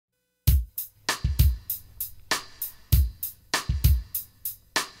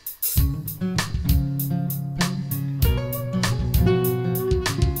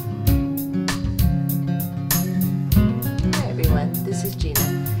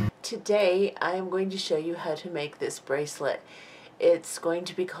today I am going to show you how to make this bracelet. It's going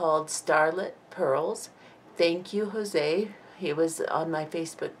to be called Starlit Pearls. Thank you, Jose. He was on my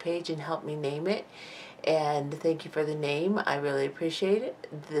Facebook page and helped me name it. And thank you for the name. I really appreciate it.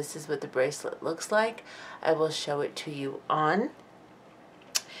 This is what the bracelet looks like. I will show it to you on.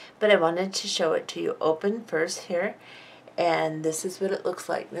 But I wanted to show it to you open first here. And this is what it looks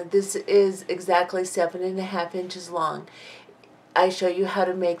like. Now this is exactly 7.5 inches long. I show you how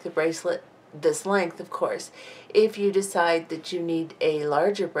to make the bracelet this length, of course. If you decide that you need a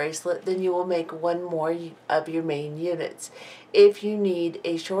larger bracelet, then you will make one more of your main units. If you need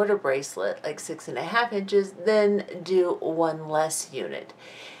a shorter bracelet, like 6.5 inches, then do one less unit.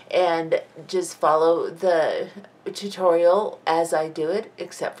 And just follow the tutorial as I do it,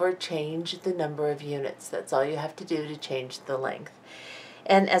 except for change the number of units. That's all you have to do to change the length.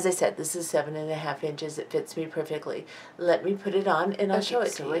 And as I said, this is 7.5 inches. It fits me perfectly. Let me put it on and I'll show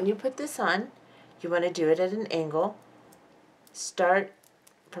it to you. So when you put this on, you want to do it at an angle. Start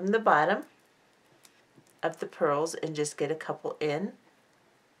from the bottom of the pearls and just get a couple in.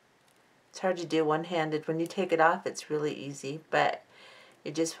 It's hard to do one-handed. When you take it off, it's really easy, but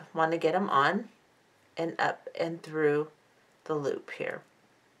you just want to get them on and up and through the loop here.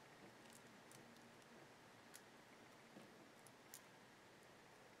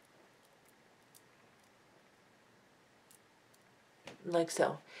 Like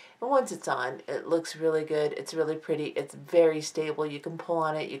so. And once it's on, it looks really good. It's really pretty. It's very stable. You can pull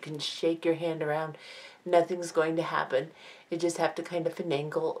on it. You can shake your hand around. Nothing's going to happen. You just have to kind of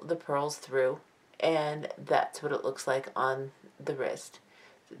finagle the pearls through. And that's what it looks like on the wrist.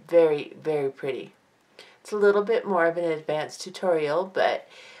 Very, very pretty. It's a little bit more of an advanced tutorial, but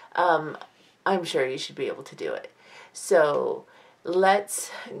I'm sure you should be able to do it. So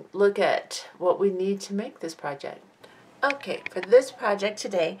let's look at what we need to make this project. Okay, for this project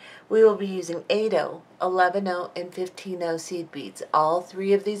today, we will be using 8/0, 11/0, and 15/0 seed beads. All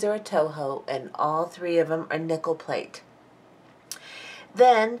three of these are a Toho, and all three of them are nickel plate.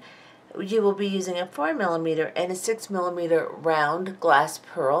 Then you will be using a 4mm and a 6mm round glass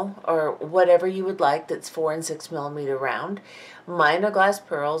pearl, or whatever you would like that's 4 and 6mm round. Mine are glass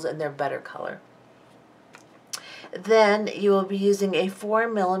pearls, and they're butter color. Then you will be using a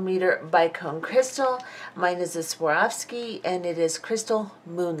 4mm Bicone crystal. Mine is a Swarovski, and it is Crystal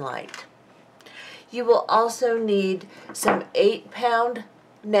Moonlight. You will also need some 8-pound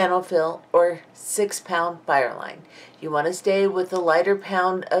Nanofil or 6-pound Fireline. You want to stay with the lighter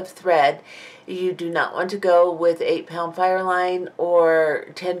pound of thread. You do not want to go with 8-pound Fireline or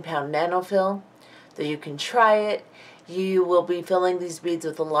 10-pound Nanofil, though you can try it. You will be filling these beads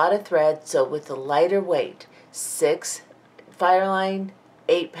with a lot of thread, so with the lighter weight. 6 Fireline,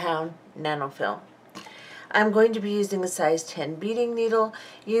 8-pound Nanofil. I'm going to be using a size 10 beading needle.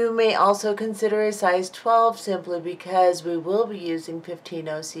 You may also consider a size 12 simply because we will be using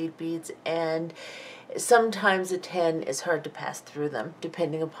 15/0 seed beads, and sometimes a 10 is hard to pass through them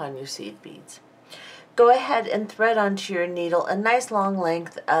depending upon your seed beads. Go ahead and thread onto your needle a nice long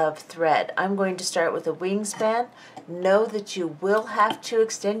length of thread. I'm going to start with a wingspan. Know that you will have to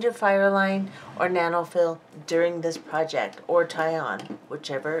extend your Fireline or Nanofil during this project, or tie on,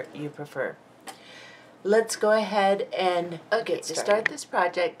 whichever you prefer. Let's go ahead and to start this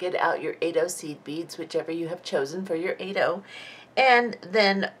project, get out your 8/0 seed beads, whichever you have chosen for your 8/0, and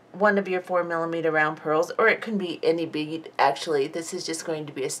then one of your 4mm round pearls, or it can be any bead. Actually, this is just going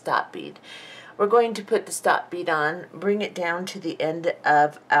to be a stop bead. We're going to put the stop bead on, bring it down to the end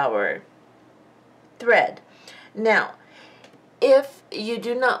of our thread. Now, if you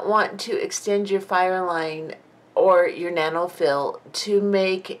do not want to extend your Fireline or your Nanofil to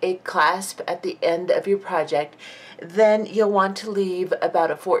make a clasp at the end of your project, then you'll want to leave about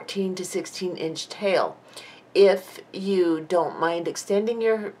a 14 to 16 inch tail. If you don't mind extending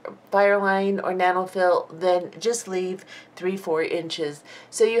your Fireline or Nanofil, then just leave 3-4 inches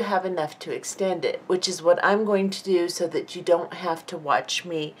so you have enough to extend it, which is what I'm going to do so that you don't have to watch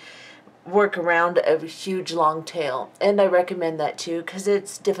me work around a huge long tail. And I recommend that too, because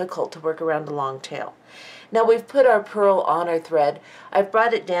it's difficult to work around a long tail. Now we've put our pearl on our thread. I've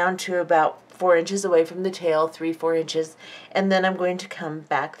brought it down to about 4 inches away from the tail, 3-4 inches, and then I'm going to come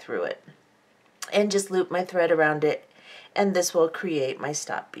back through it and just loop my thread around it, and this will create my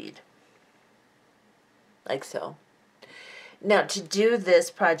stop bead, like so. Now to do this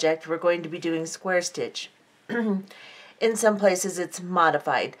project, we're going to be doing square stitch. In some places it's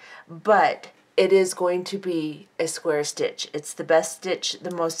modified, but it is going to be a square stitch. It's the best stitch,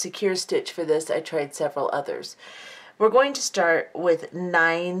 the most secure stitch for this. I tried several others. We're going to start with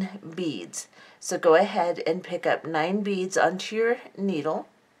 9 beads. So go ahead and pick up 9 beads onto your needle.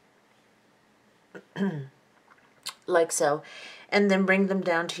 like so, and then bring them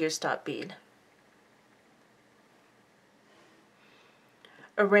down to your stop bead.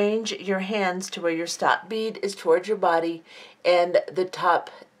 Arrange your hands to where your stop bead is towards your body and the top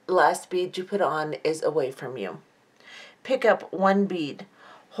last bead you put on is away from you. Pick up one bead.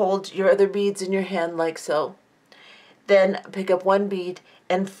 Hold your other beads in your hand like so. Then pick up one bead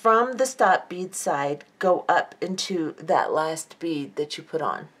and from the stop bead side, go up into that last bead that you put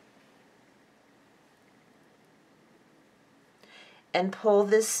on. And pull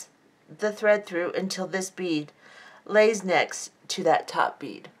the thread through until this bead lays next to that top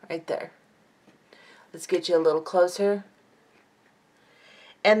bead right there. Let's get you a little closer.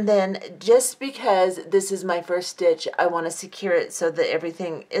 And then just because this is my first stitch, I want to secure it so that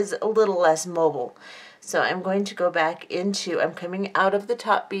everything is a little less mobile. So I'm going to go back into, I'm coming out of the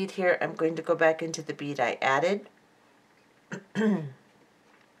top bead here, I'm going to go back into the bead I added.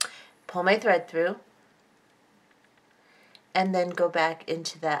 Pull my thread through, and then go back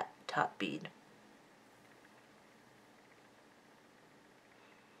into that top bead.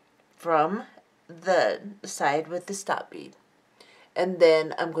 From the side with the stop bead. And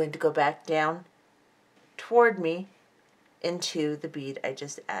then I'm going to go back down toward me into the bead I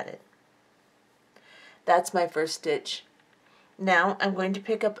just added. That's my first stitch. Now I'm going to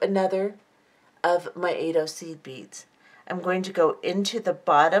pick up another of my 8/0 seed beads. I'm going to go into the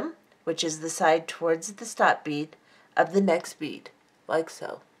bottom, which is the side towards the stop bead of the next bead, like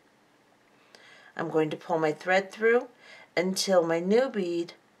so. I'm going to pull my thread through until my new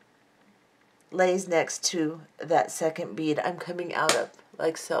bead lays next to that second bead I'm coming out of,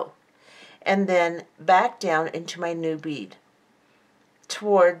 like so. And then back down into my new bead.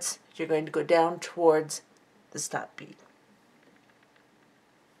 Towards, you're going to go down towards the stop bead.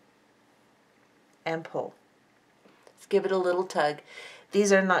 And pull. Let's give it a little tug.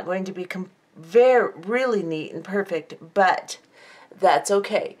 These are not going to be really neat and perfect, but that's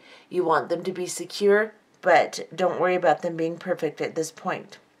okay. You want them to be secure, but don't worry about them being perfect at this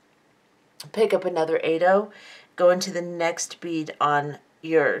point. Pick up another 8/0, go into the next bead on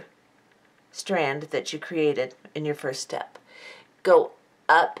your strand that you created in your first step. Go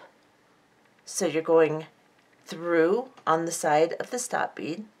up, so you're going through on the side of the stop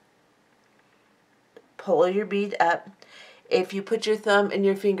bead. Pull your bead up. If you put your thumb and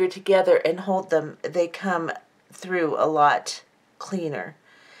your finger together and hold them, they come through a lot cleaner.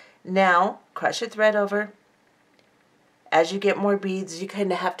 Now, cross your thread over. As you get more beads, you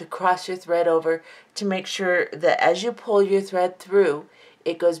kind of have to cross your thread over to make sure that as you pull your thread through,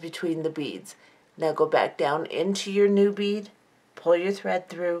 it goes between the beads. Now go back down into your new bead, pull your thread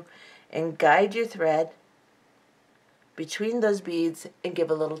through, and guide your thread between those beads and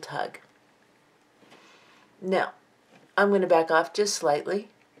give a little tug. Now, I'm going to back off just slightly,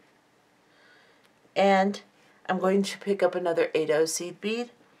 and I'm going to pick up another 8/0 seed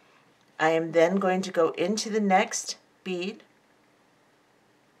bead. I am then going to go into the next bead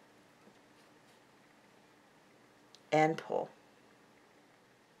and pull.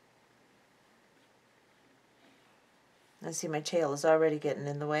 I see my tail is already getting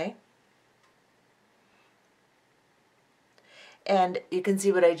in the way. And you can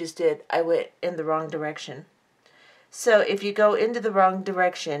see what I just did. I went in the wrong direction. So if you go into the wrong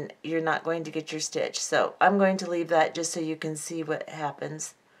direction, you're not going to get your stitch. So I'm going to leave that just so you can see what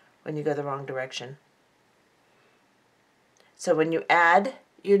happens when you go the wrong direction. So when you add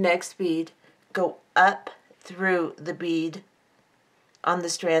your next bead, go up through the bead on the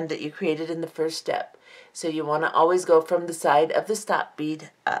strand that you created in the first step. So you want to always go from the side of the stop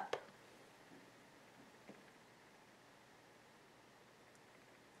bead up.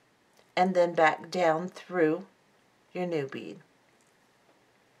 And then back down through your new bead.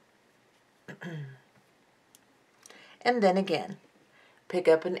 And then again, pick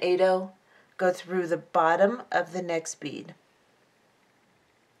up an 8/0, go through the bottom of the next bead.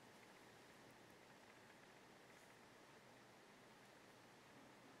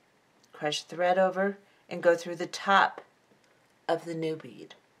 Cross thread over and go through the top of the new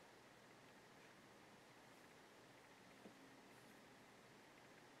bead.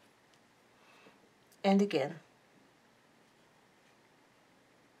 And again.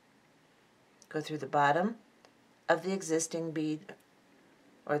 Go through the bottom of the existing bead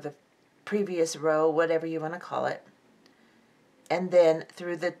or the previous row, whatever you want to call it, and then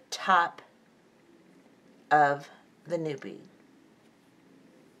through the top of the new bead.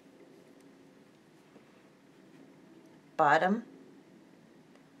 Bottom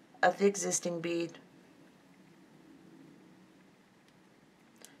of the existing bead,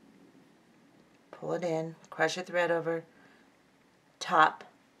 pull it in, cross your thread over, top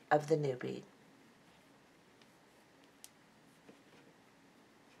of the new bead.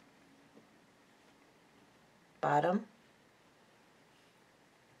 bottom,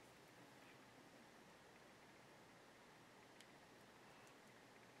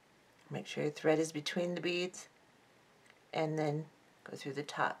 make sure your thread is between the beads, and then go through the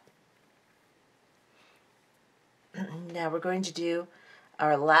top. Now we're going to do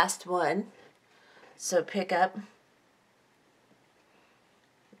our last one. So pick up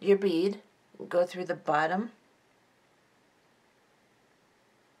your bead, go through the bottom,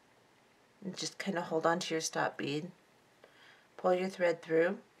 and just kind of hold on to your stop bead. Pull your thread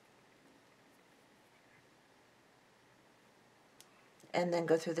through, and then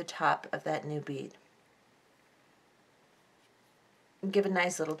go through the top of that new bead. And give a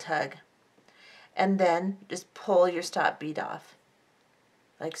nice little tug. And then just pull your stop bead off,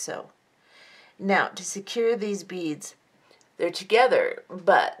 like so. Now, to secure these beads, they're together,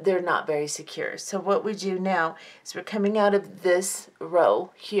 but they're not very secure. So what we do now is we're coming out of this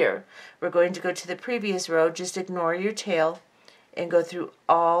row here. We're going to go to the previous row, just ignore your tail, and go through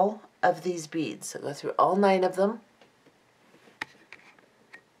all of these beads. So go through all 9 of them,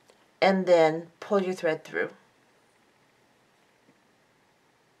 and then pull your thread through.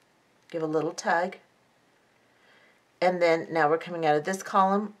 Give a little tug, and then now we're coming out of this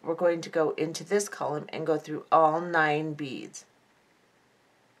column. We're going to go into this column and go through all 9 beads.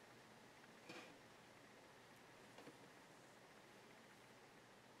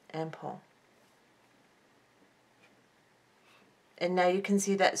 And pull. And now you can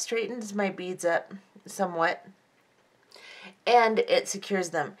see that straightens my beads up somewhat, and it secures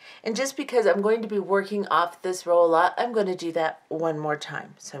them. And just because I'm going to be working off this row a lot, I'm going to do that one more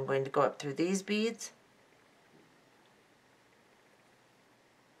time. So I'm going to go up through these beads,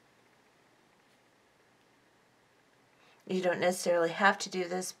 you don't necessarily have to do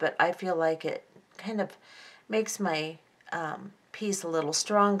this, but I feel like it kind of makes my piece a little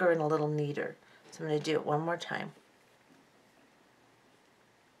stronger and a little neater. So I'm going to do it one more time.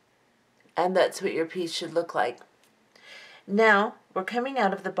 And that's what your piece should look like. Now we're coming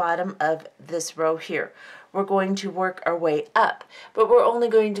out of the bottom of this row here. We're going to work our way up, but we're only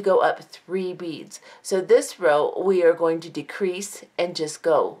going to go up 3 beads. So this row we are going to decrease and just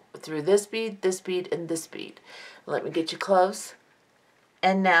go through this bead, and this bead. Let me get you close.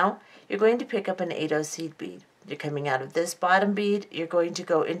 And now you're going to pick up an 8/0 seed bead. You're coming out of this bottom bead, you're going to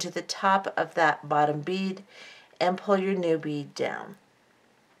go into the top of that bottom bead and pull your new bead down.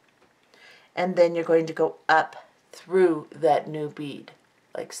 And then you're going to go up through that new bead,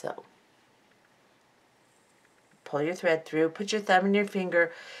 like so. Pull your thread through, put your thumb and your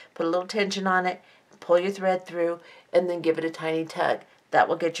finger, put a little tension on it, pull your thread through, and then give it a tiny tug. That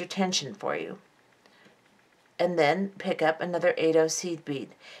will get your tension for you. And then pick up another 8/0 seed bead.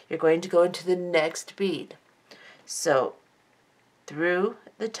 You're going to go into the next bead. So through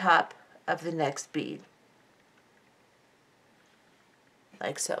the top of the next bead,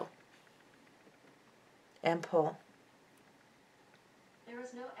 like so, and pull. There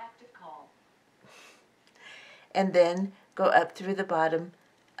is no active call. And then go up through the bottom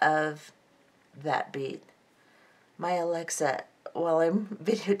of that bead. My Alexa, while I'm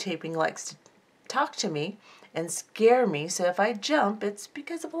videotaping, likes to talk to me and scare me, so if I jump, it's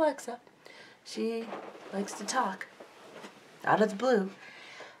because of Alexa. She likes to talk out of the blue.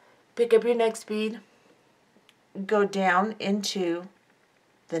 Pick up your next bead, go down into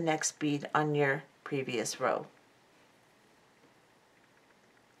the next bead on your previous row,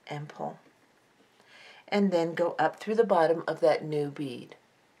 and pull. And then go up through the bottom of that new bead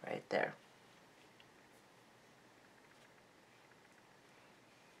right there.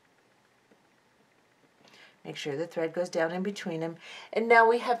 Make sure the thread goes down in between them. And now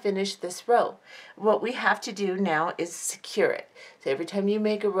we have finished this row. What we have to do now is secure it. So every time you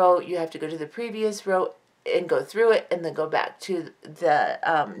make a row, you have to go to the previous row and go through it, and then go back to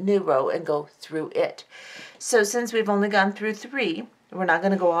the new row and go through it. So since we've only gone through 3, we're not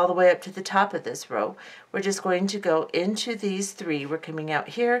going to go all the way up to the top of this row. We're just going to go into these 3. We're coming out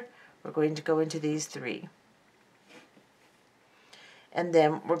here. We're going to go into these 3. And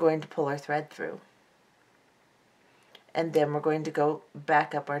then we're going to pull our thread through. And then we're going to go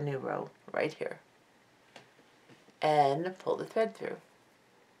back up our new row right here and pull the thread through.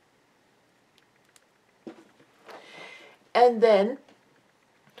 And then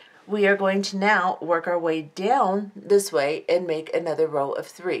we are going to now work our way down this way and make another row of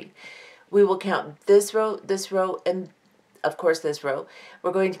 3. We will count this row, and of course this row.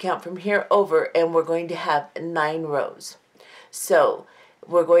 We're going to count from here over, and we're going to have 9 rows. So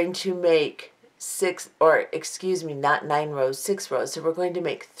we're going to make 6 rows. So we're going to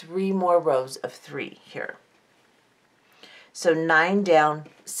make 3 more rows of 3 here. So 9 down,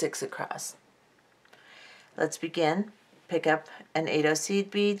 6 across. Let's begin. Pick up an 8/0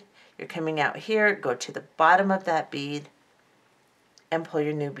 seed bead. You're coming out here, go to the bottom of that bead and pull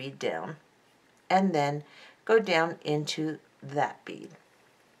your new bead down. And then go down into that bead.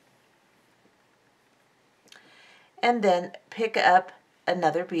 And then pick up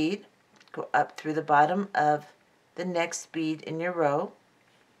another bead, go up through the bottom of the next bead in your row.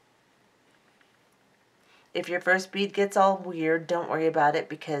 If your first bead gets all weird, don't worry about it,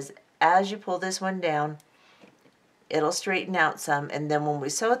 because as you pull this one down, it'll straighten out some, and then when we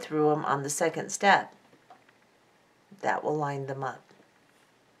sew through them on the second step, that will line them up.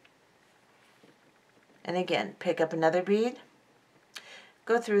 And again, pick up another bead,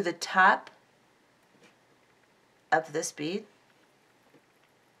 go through the top of this bead,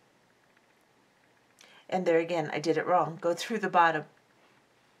 and there again, I did it wrong. Go through the bottom.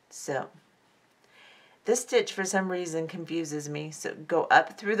 So this stitch for some reason confuses me, so go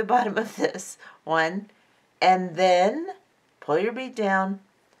up through the bottom of this one, and then pull your bead down,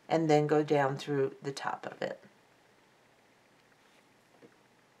 and then go down through the top of it.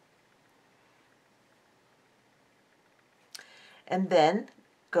 And then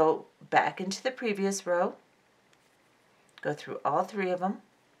go back into the previous row, go through all 3 of them,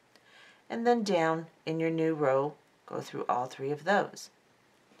 and then down in your new row, go through all 3 of those.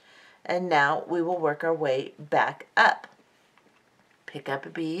 And now we will work our way back up. Pick up a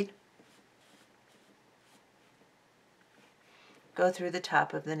bead, go through the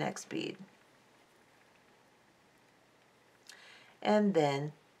top of the next bead, and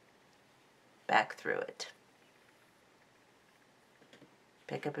then back through it.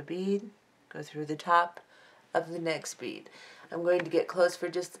 Pick up a bead, go through the top of the next bead. I'm going to get close for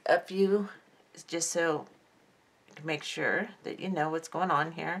just a few, just so to make sure that you know what's going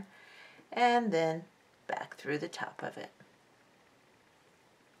on here, and then back through the top of it.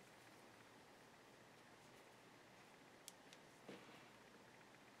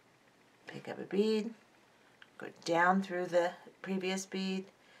 Pick up a bead, go down through the previous bead,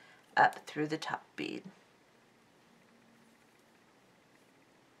 up through the top bead.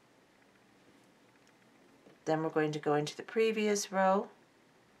 Then we're going to go into the previous row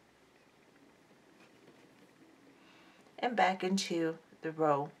and back into the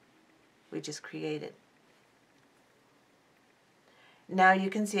row we just created. Now you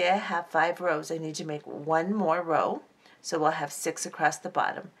can see I have 5 rows. I need to make 1 more row, so we'll have 6 across the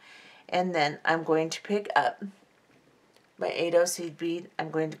bottom. And then I'm going to pick up my 8/0 seed bead. I'm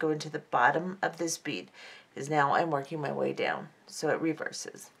going to go into the bottom of this bead, because now I'm working my way down, so it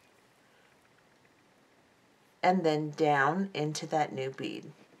reverses. And then down into that new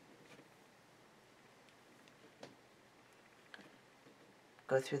bead.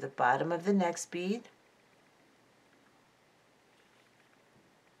 Go through the bottom of the next bead,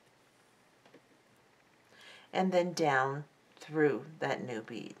 and then down through that new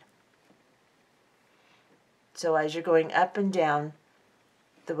bead. So as you're going up and down,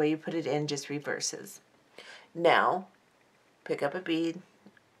 the way you put it in just reverses. Now, pick up a bead,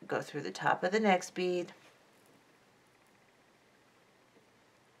 go through the top of the next bead,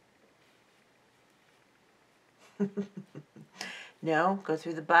 no, go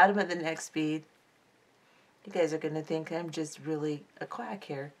through the bottom of the next bead. You guys are going to think I'm just really a quack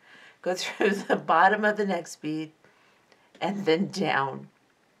here. Go through the bottom of the next bead and then down.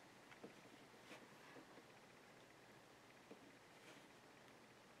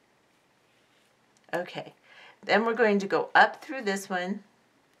 Okay, then we're going to go up through this one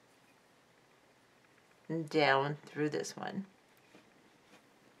and down through this one.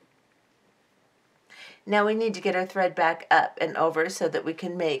 Now we need to get our thread back up and over so that we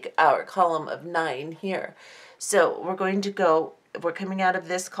can make our column of 9 here. So we're going to go, we're coming out of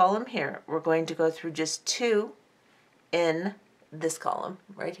this column here, we're going to go through just 2 in this column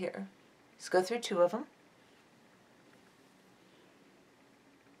right here. Just go through 2 of them.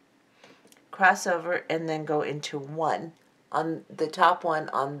 Cross over and then go into 1 on the top one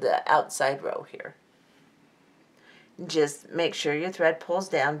on the outside row here. Just make sure your thread pulls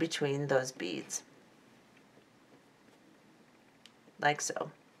down between those beads, like so.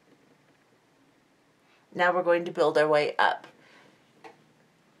 Now we're going to build our way up.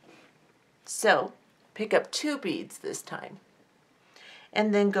 So pick up 2 beads this time,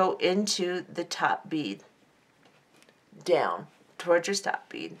 and then go into the top bead, down towards your stop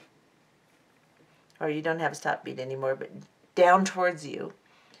bead, or you don't have a stop bead anymore, but down towards you,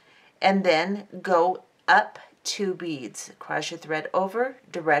 and then go up 2 beads. Cross your thread over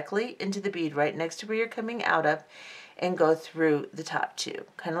directly into the bead right next to where you're coming out of, and go through the top 2,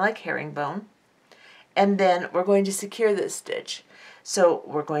 kind of like herringbone. And then we're going to secure this stitch. So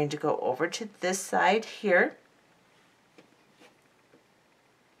we're going to go over to this side here,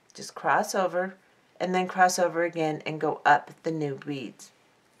 just cross over, and then cross over again and go up the new beads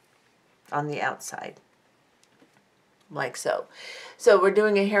on the outside, like so. So we're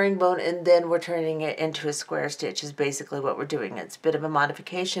doing a herringbone and then we're turning it into a square stitch is basically what we're doing. It's a bit of a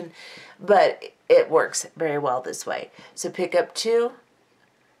modification, but it works very well this way. So pick up 2,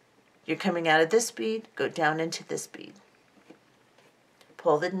 you're coming out of this bead, go down into this bead.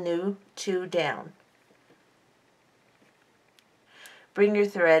 Pull the new 2 down. Bring your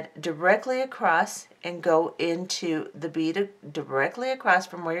thread directly across and go into the bead directly across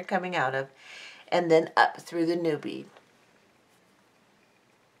from where you're coming out of, and then up through the new bead.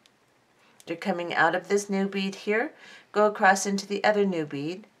 You're coming out of this new bead here, go across into the other new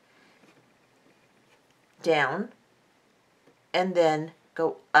bead, down, and then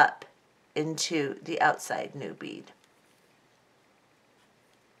go up into the outside new bead.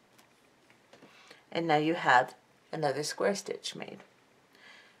 And now you have another square stitch made.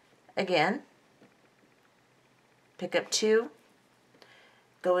 Again, pick up 2,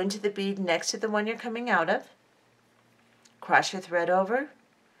 go into the bead next to the one you're coming out of, cross your thread over,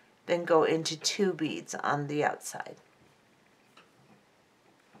 then go into 2 beads on the outside.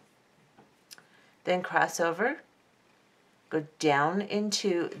 Then cross over, go down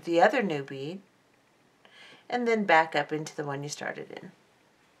into the other new bead, and then back up into the one you started in,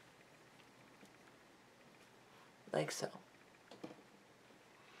 like so.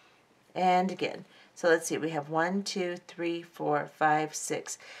 And again, so let's see, we have 1, 2, 3, 4, 5,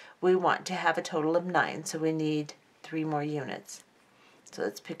 6. We want to have a total of 9, so we need 3 more units. So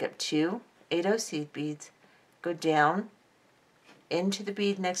let's pick up 2 8-0 seed beads, go down into the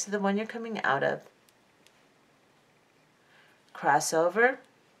bead next to the one you're coming out of, cross over,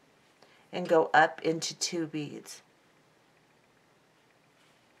 and go up into 2 beads.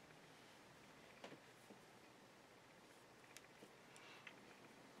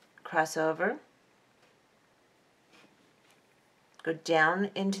 Cross over, go down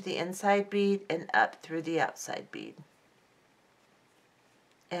into the inside bead and up through the outside bead,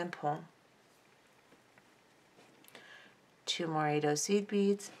 and pull. 2 more 8-0 seed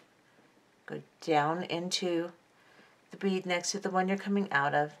beads, go down into the bead next to the one you're coming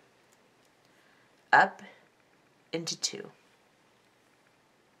out of, up into 2.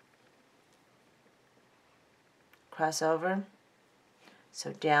 Cross over,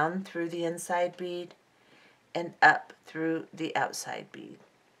 so down through the inside bead and up through the outside bead.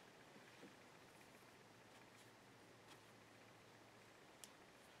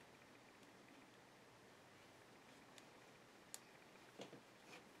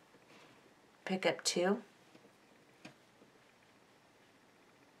 Pick up 2.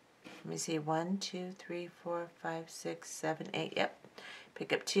 Let me see, 1, 2, 3, 4, 5, 6, 7, 8. Yep.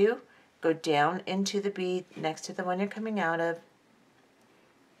 Pick up 2, go down into the bead next to the one you're coming out of,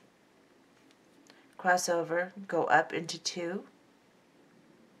 cross over, go up into 2,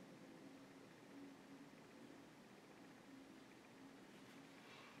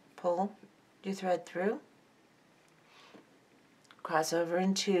 pull your thread through, cross over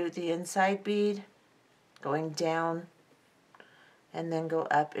into the inside bead, going down, and then go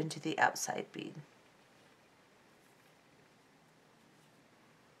up into the outside bead.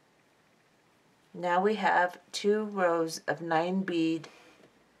 Now we have 2 rows of 9 bead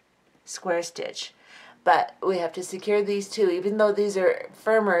square stitch, but we have to secure these 2, even though these are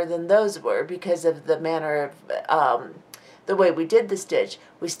firmer than those were because of the manner of the way we did the stitch.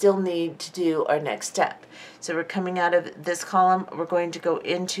 We still need to do our next step. So we're coming out of this column, we're going to go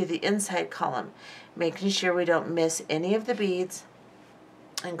into the inside column, making sure we don't miss any of the beads,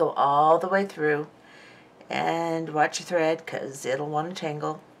 and go all the way through, and watch your thread because it'll want to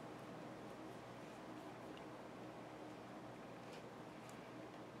tangle.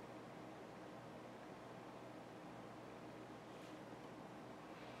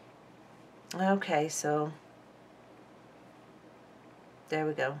 Okay, so there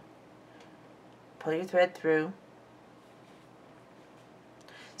we go. Pull your thread through.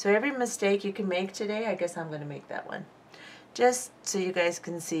 So every mistake you can make today, I guess I'm going to make that one. Just so you guys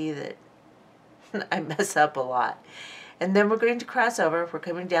can see that I mess up a lot. And then we're going to cross over. We're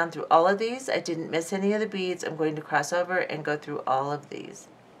coming down through all of these. I didn't miss any of the beads. I'm going to cross over and go through all of these.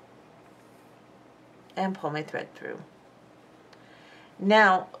 And pull my thread through.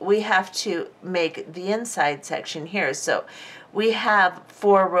 Now we have to make the inside section here. So we have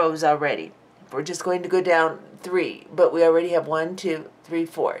 4 rows already. We're just going to go down 3, but we already have 1, 2, 3,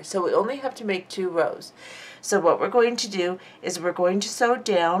 4. So we only have to make 2 rows. So what we're going to do is we're going to sew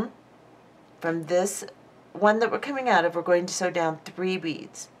down from this one that we're coming out of, we're going to sew down 3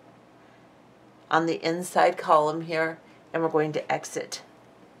 beads on the inside column here, and we're going to exit.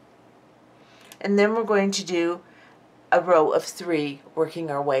 And then we're going to do a row of 3,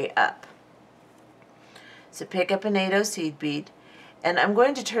 working our way up. So pick up an 8/0 seed bead, and I'm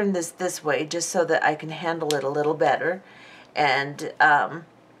going to turn this way just so that I can handle it a little better, and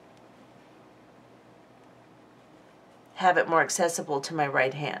have it more accessible to my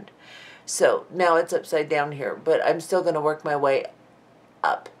right hand. So now it's upside down here, but I'm still going to work my way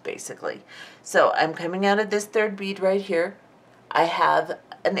up, basically. So I'm coming out of this 3rd bead right here. I have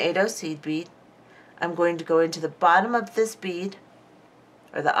an 8/0 seed bead. I'm going to go into the bottom of this bead,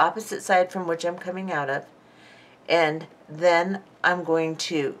 or the opposite side from which I'm coming out of, and then I'm going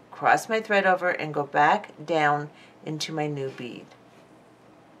to cross my thread over and go back down into my new bead.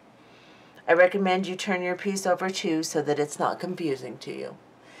 I recommend you turn your piece over too so that it's not confusing to you.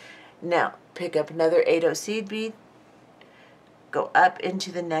 Now, pick up another 8/0 seed bead, go up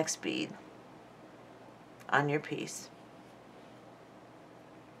into the next bead on your piece.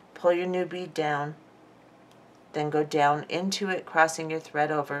 Pull your new bead down, then go down into it, crossing your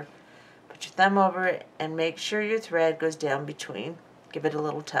thread over. Put your thumb over it and make sure your thread goes down between. Give it a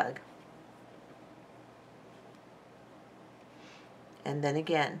little tug. And then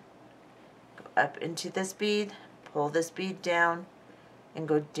again, go up into this bead, pull this bead down, and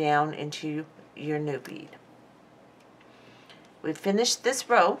go down into your new bead. We've finished this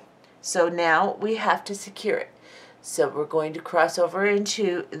row, so now we have to secure it. So we're going to cross over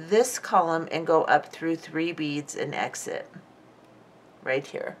into this column and go up through 3 beads and exit right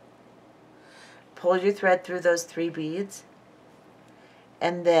here. Pull your thread through those 3 beads,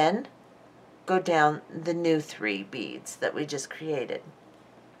 and then go down the new 3 beads that we just created.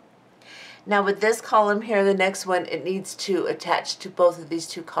 Now with this column here, the next one, it needs to attach to both of these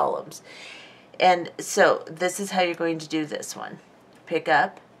 2 columns. And so this is how you're going to do this one. Pick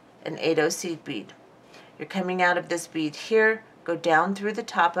up an 8/0 seed bead. You're coming out of this bead here, go down through the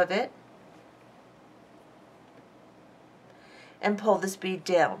top of it, and pull this bead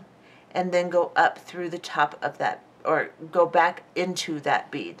down, and then go up through the top of that, or go back into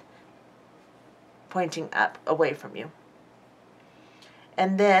that bead, pointing up away from you.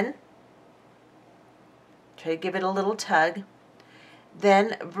 And then try to give it a little tug.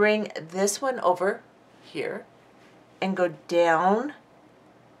 Then bring this one over here and go down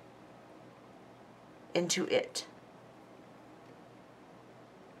into it.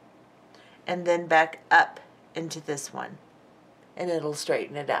 And then back up into this one. And it'll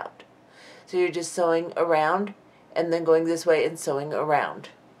straighten it out. So you're just sewing around and then going this way and sewing around.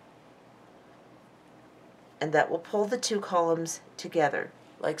 And that will pull the 2 columns together,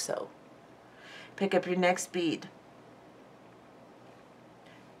 like so. Pick up your next bead.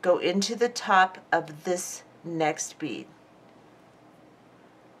 Go into the top of this next bead.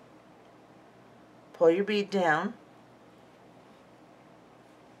 Pull your bead down,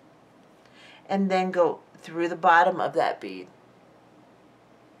 and then go through the bottom of that bead.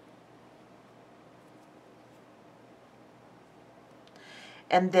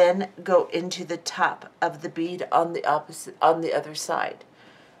 And then go into the top of the bead on the other side.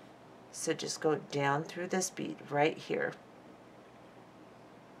 So just go down through this bead right here.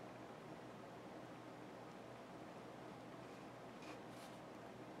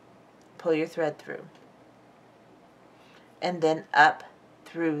 Pull your thread through. And then up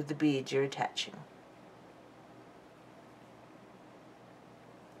through the bead you're attaching.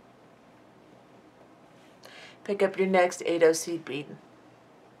 Pick up your next 8/0 seed bead.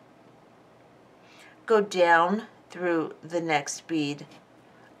 Go down through the next bead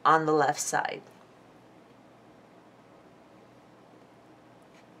on the left side.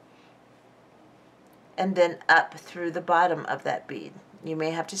 And then up through the bottom of that bead. You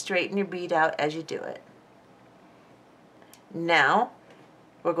may have to straighten your bead out as you do it. Now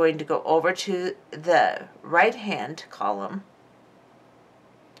we're going to go over to the right hand column,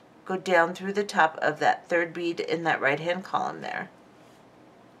 go down through the top of that 3rd bead in that right hand column there.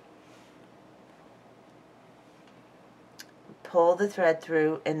 Pull the thread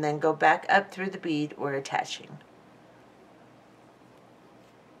through and then go back up through the bead we're attaching.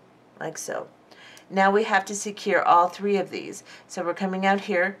 Like so. Now we have to secure all 3 of these. So we're coming out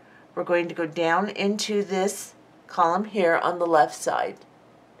here, we're going to go down into this column here on the left side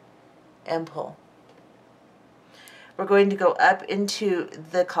and pull. We're going to go up into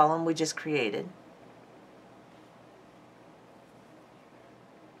the column we just created.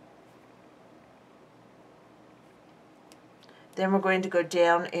 Then we're going to go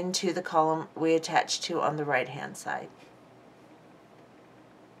down into the column we attached to on the right hand side.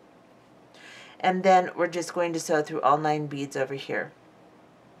 And then we're just going to sew through all 9 beads over here.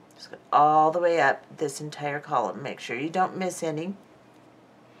 Just go all the way up this entire column. Make sure you don't miss any.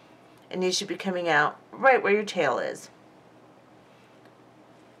 And you should be coming out right where your tail is.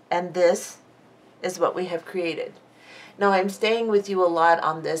 And this is what we have created. Now I'm staying with you a lot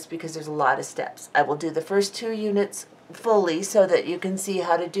on this because there's a lot of steps. I will do the first 2 units fully so that you can see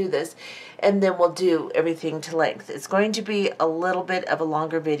how to do this, and then we'll do everything to length. It's going to be a little bit of a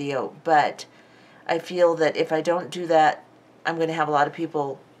longer video, but I feel that if I don't do that, I'm going to have a lot of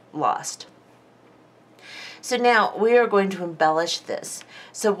people lost. So now we are going to embellish this.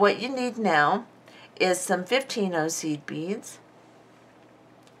 So what you need now is some 15-0 seed beads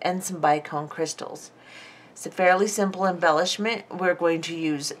and some Bicone crystals. It's a fairly simple embellishment. We're going to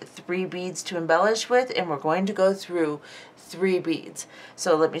use 3 beads to embellish with, and we're going to go through 3 beads.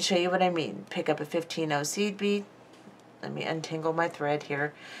 So let me show you what I mean. Pick up a 15-0 seed bead. Let me untangle my thread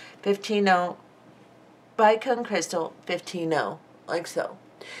here. 15-0 Bicone crystal, 15-0, like so.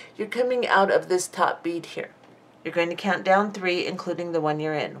 You're coming out of this top bead here. You're going to count down 3, including the one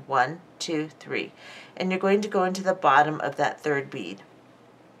you're in. 1, 2, 3. And you're going to go into the bottom of that 3rd bead.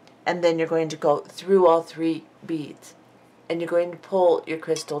 And then you're going to go through all 3 beads. And you're going to pull your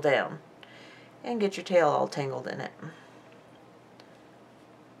crystal down. And get your tail all tangled in it.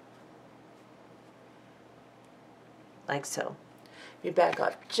 Like so. You back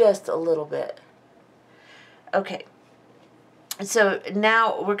up just a little bit. Okay. So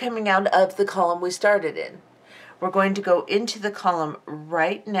now we're coming out of the column we started in. We're going to go into the column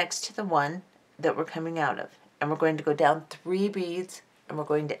right next to the one that we're coming out of. And we're going to go down 3 beads. And we're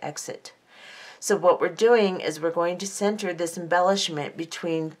going to exit. So what we're doing is we're going to center this embellishment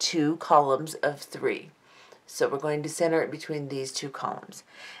between 2 columns of 3. So we're going to center it between these 2 columns.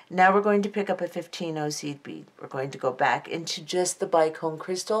 Now we're going to pick up a 15-0 seed bead. We're going to go back into just the Bicone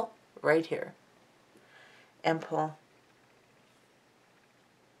crystal right here. And pull.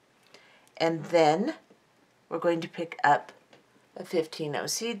 And then we're going to pick up a 15-0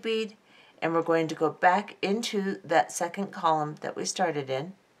 seed bead. And we're going to go back into that 2nd column that we started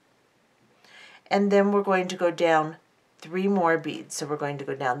in. And then we're going to go down 3 more beads. So we're going to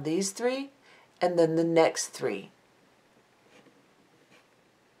go down these 3 and then the next 3.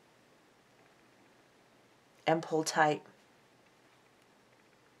 And pull tight.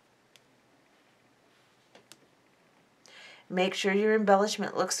 Make sure your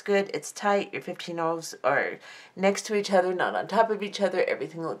embellishment looks good. It's tight. Your 15-0s are next to each other, not on top of each other.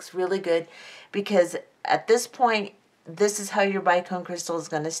 Everything looks really good because at this point, this is how your Bicone crystal is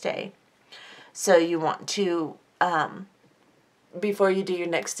going to stay. So you want to, before you do your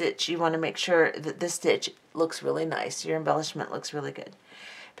next stitch, you want to make sure that this stitch looks really nice. Your embellishment looks really good.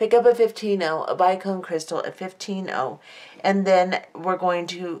 Pick up a 15-0, a Bicone crystal, a 15-0, and then we're going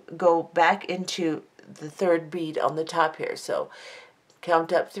to go back into the 3rd bead on the top here. So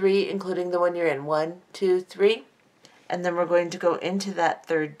count up 3, including the one you're in. 1, 2, 3. And then we're going to go into that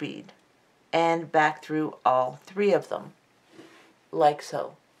 3rd bead and back through all 3 of them, like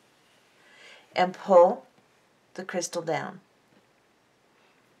so. And pull the crystal down.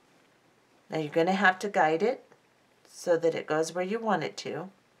 Now you're going to have to guide it so that it goes where you want it to.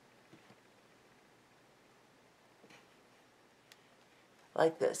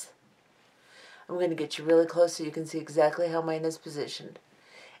 Like this. I'm going to get you really close so you can see exactly how mine is positioned.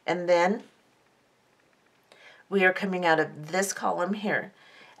 And then we are coming out of this column here.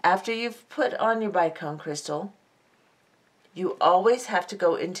 After you've put on your Bicone crystal, you always have to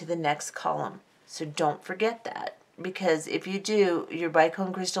go into the next column. So don't forget that, because if you do, your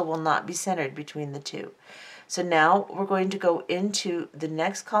Bicone crystal will not be centered between the 2. So now we're going to go into the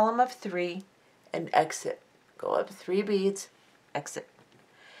next column of 3 and exit. Go up 3 beads, exit.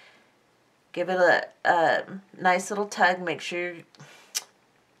 Give it a nice little tug. Make sure, if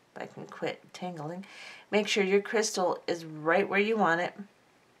I can quit tangling, make sure your crystal is right where you want it,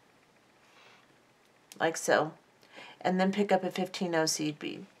 like so. And then pick up a 15-0 seed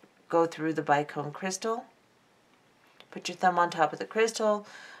bead. Go through the Bicone crystal, put your thumb on top of the crystal,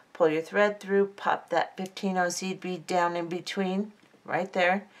 pull your thread through, pop that 15-0 seed bead down in between, right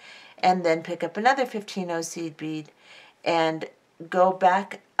there, and then pick up another 15-0 seed bead and go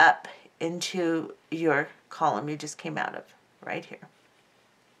back up into your column you just came out of, right here.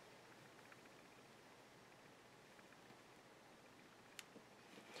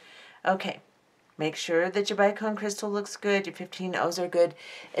 Okay, make sure that your Bicone crystal looks good, your 15-0s are good,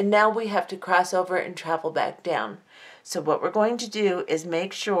 and now we have to cross over and travel back down. So what we're going to do is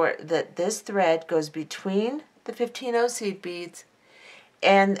make sure that this thread goes between the 15-0 seed beads,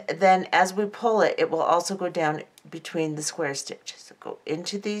 and then as we pull it, it will also go down between the square stitches. So go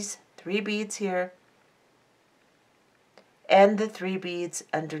into these 3 beads here, and the 3 beads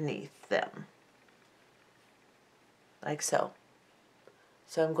underneath them, like so.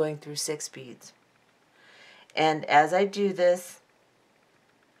 So I'm going through 6 beads. And as I do this,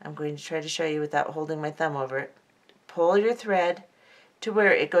 I'm going to try to show you without holding my thumb over it. Pull your thread to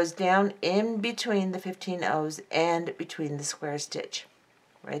where it goes down in between the 15 O's and between the square stitch,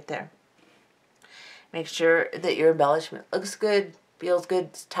 right there. Make sure that your embellishment looks good, feels good,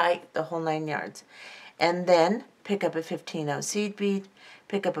 it's tight, the whole 9 yards. And then pick up a 15 O seed bead,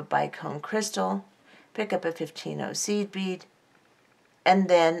 pick up a Bicone crystal, pick up a 15 O seed bead, and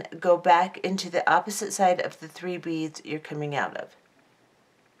then go back into the opposite side of the 3 beads you're coming out of.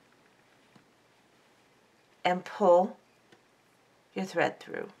 And pull your thread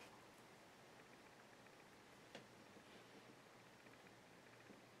through.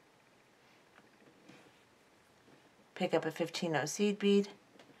 Pick up a 15 O seed bead,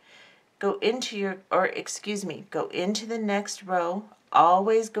 go into go into the next row,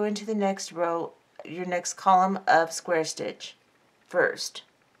 always go into the next row, your next column of square stitch first.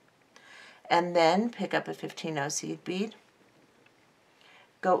 And then pick up a 15 O seed bead,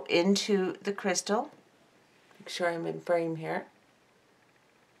 go into the crystal, make sure I'm in frame here,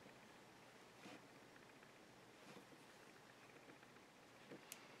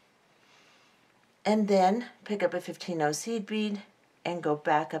 and then pick up a 15 O seed bead and go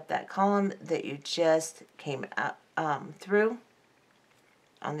back up that column that you just came out, through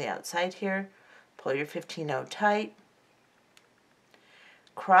on the outside here. Pull your 15 O tight,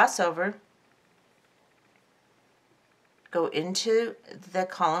 cross over, go into the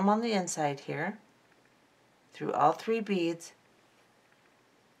column on the inside here, through all 3 beads.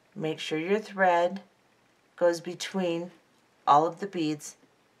 Make sure your thread goes between all of the beads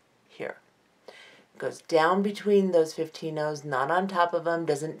here. Goes down between those 15 O's, not on top of them,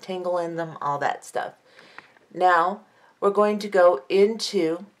 doesn't tingle in them, all that stuff. Now we're going to go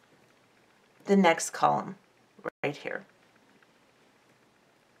into the next column right here.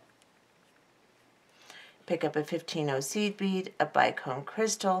 Pick up a 15 O seed bead, a Bicone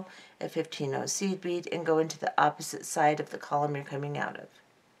crystal, a 15 O seed bead, and go into the opposite side of the column you're coming out of.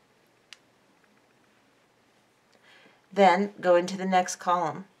 Then go into the next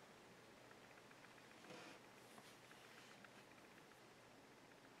column.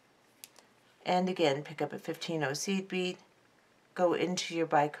 And again, pick up a 15 O seed bead, go into your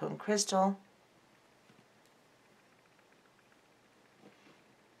Bicone crystal,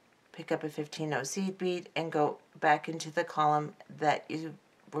 pick up a 15 O seed bead, and go back into the column that you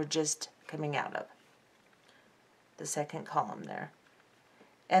were just coming out of, the second column there.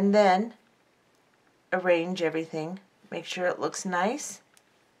 And then arrange everything, make sure it looks nice,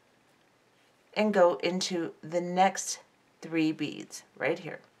 and go into the next 3 beads right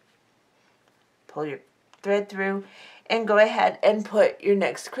here. Pull your thread through and go ahead and put your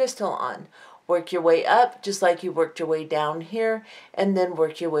next crystal on. Work your way up just like you worked your way down here, and then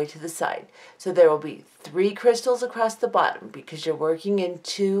work your way to the side. So there will be 3 crystals across the bottom because you're working in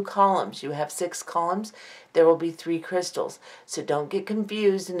 2 columns. You have 6 columns. There will be 3 crystals. So don't get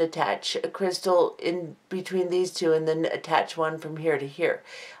confused and attach a crystal in between these 2 and then attach one from here to here.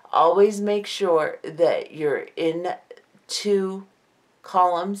 Always make sure that you're in 2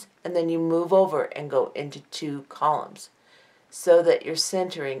 columns and then you move over and go into 2 columns so that you're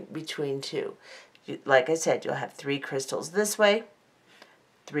centering between 2. Like I said, you'll have 3 crystals this way,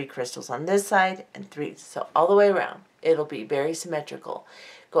 3 crystals on this side, and 3, so all the way around. It'll be very symmetrical.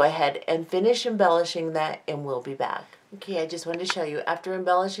 Go ahead and finish embellishing that and we'll be back. Okay, I just wanted to show you, after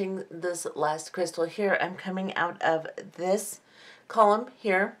embellishing this last crystal here, I'm coming out of this column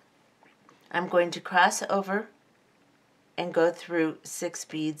here. I'm going to cross over and go through 6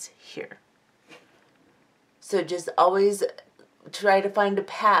 beads here. So just always try to find a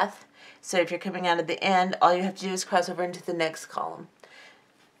path. So if you're coming out of the end, all you have to do is cross over into the next column.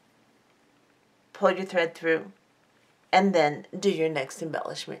 Pull your thread through and then do your next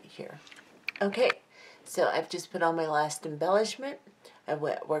embellishment here. Okay, so I've just put on my last embellishment. I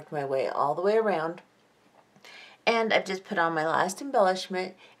worked my way all the way around. And I've just put on my last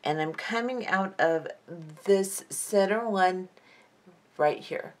embellishment, and I'm coming out of this center one right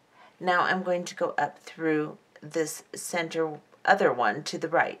here. Now I'm going to go up through this center other one to the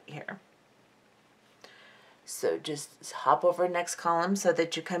right here. So just hop over next column so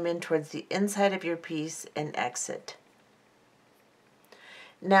that you come in towards the inside of your piece and exit.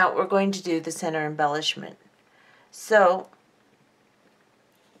 Now we're going to do the center embellishment. So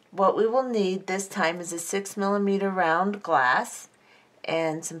what we will need this time is a 6mm round glass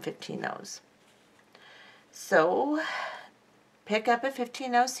and some 15 O's. So pick up a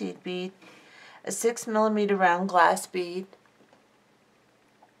 15-0 seed bead, a 6mm round glass bead,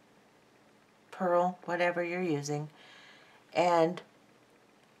 pearl, whatever you're using, and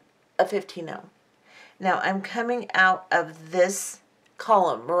a 15-0. Now I'm coming out of this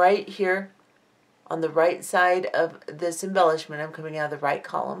column right here on the right side of this embellishment. I'm coming out of the right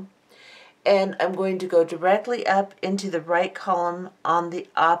column, and I'm going to go directly up into the right column on the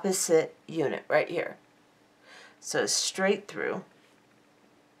opposite unit right here. So straight through,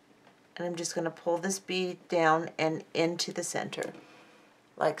 and I'm just going to pull this bead down and into the center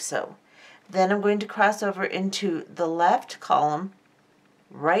like so. Then I'm going to cross over into the left column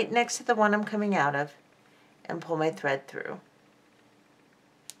right next to the one I'm coming out of and pull my thread through.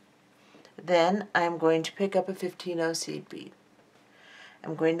 Then I'm going to pick up a 15-0 seed bead.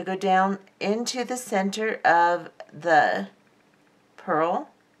 I'm going to go down into the center of the pearl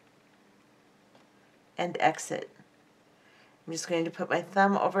and exit. I'm just going to put my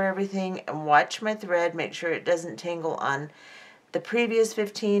thumb over everything and watch my thread, make sure it doesn't tangle on the previous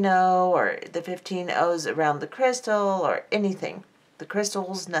 15-0 or the 15-0s around the crystal or anything. The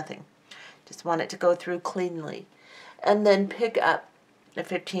crystals, nothing. Just want it to go through cleanly. And then pick up a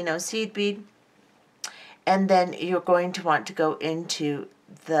 15-0 seed bead, and then you're going to want to go into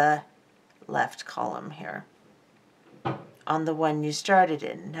the left column here on the one you started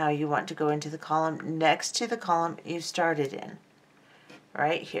in. Now you want to go into the column next to the column you started in,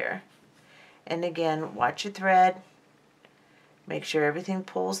 right here. And again, watch your thread, make sure everything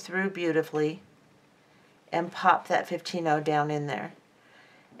pulls through beautifully, and pop that 15-0 down in there.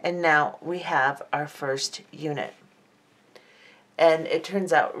 And now we have our first unit. And it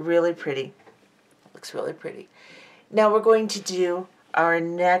turns out really pretty. Looks really pretty. Now we're going to do our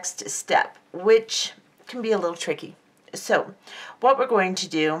next step, which can be a little tricky. So what we're going to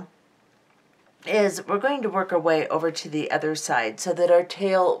do is we're going to work our way over to the other side so that our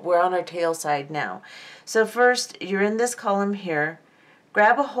tail, we're on our tail side now. So first, you're in this column here.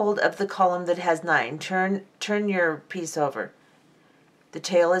 Grab a hold of the column that has 9. Turn your piece over. The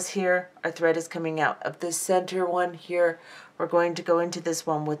tail is here, our thread is coming out of the center one here. We're going to go into this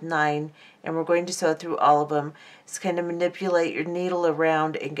one with 9, and we're going to sew through all of them. Just kind of manipulate your needle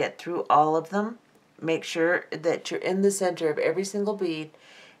around and get through all of them. Make sure that you're in the center of every single bead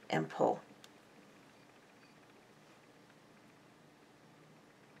and pull.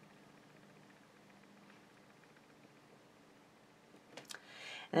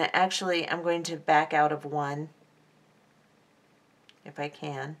 And I'm going to back out of one, if I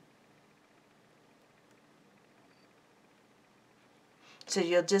can. So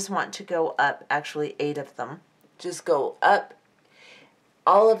you'll just want to go up, actually 8 of them. Just go up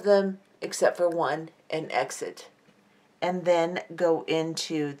all of them except for one and exit. And then go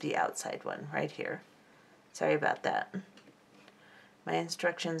into the outside one right here. Sorry about that. My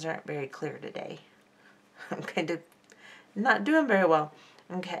instructions aren't very clear today. I'm kind of not doing very well.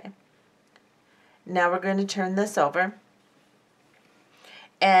 Okay. Now we're going to turn this over.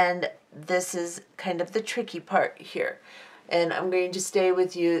 And this is kind of the tricky part here. And I'm going to stay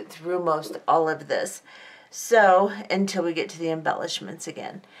with you through most all of this. So, until we get to the embellishments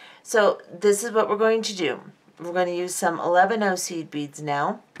again. So, this is what we're going to do. We're going to use some 11-0 seed beads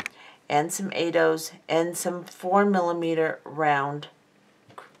now, and some 8-0s, and some 4mm round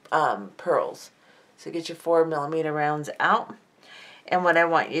pearls. So, get your 4mm rounds out. And what I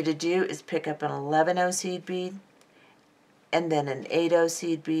want you to do is pick up an 11-0 seed bead, and then an 8-0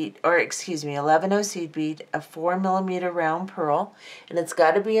 seed bead, or excuse me, 11-0 seed bead, a 4mm round pearl, and it's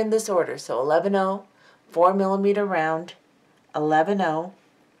got to be in this order. So 11-0, 4mm round, 11-0,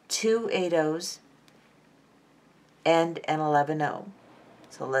 2 8-0s, and an 11-0.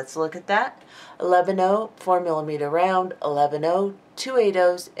 So let's look at that. 11-0, 4mm round, 11-0, 2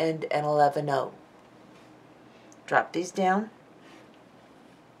 8-0s, and an 11-0. Drop these down.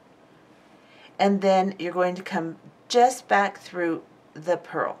 And then you're going to come just back through the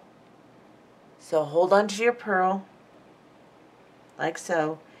pearl. So hold on to your pearl, like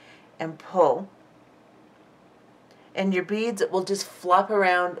so, and pull. And your beads will just flop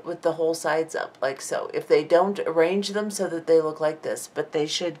around with the whole sides up, like so. If they don't, arrange them so that they look like this, but they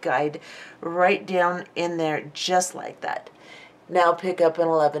should guide right down in there just like that. Now pick up an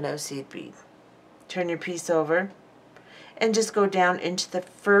 11-0 seed bead. Turn your piece over and just go down into the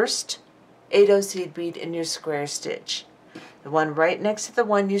first 8-0 seed bead in your square stitch. The one right next to the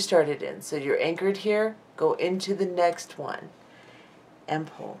one you started in. So you're anchored here, go into the next one and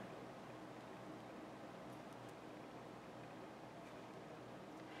pull.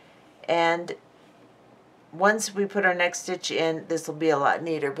 And once we put our next stitch in, this will be a lot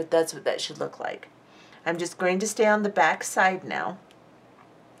neater, but that's what that should look like. I'm just going to stay on the back side now.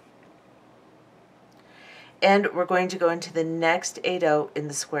 And we're going to go into the next 8-0 in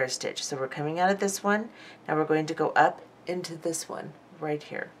the square stitch. So we're coming out of this one. Now we're going to go up into this one right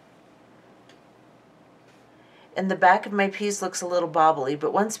here. And the back of my piece looks a little bobbly,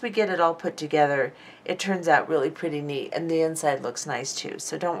 but once we get it all put together, it turns out really pretty neat, and the inside looks nice too,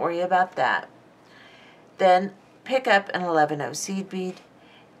 so don't worry about that. Then pick up an 11-0 seed bead,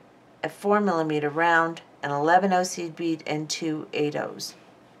 a 4mm round, an 11-0 seed bead, and 2 8-0s.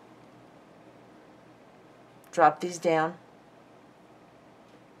 Drop these down.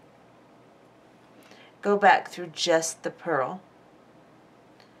 Go back through just the pearl.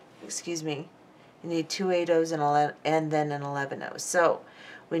 Excuse me. You need 2 8-0s and then an 11-0. So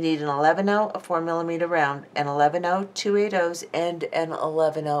we need an 11-0, a 4mm round, an 11-0, 2 8-0s, and an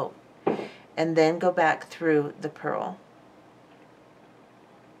 11-0. And then go back through the pearl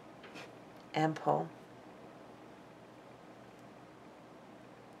and pull.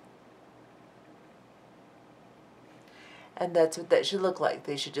 And that's what that should look like.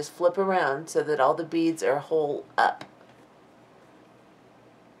 They should just flip around so that all the beads are whole up.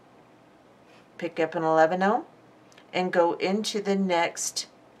 Pick up an 11-0 and go into the next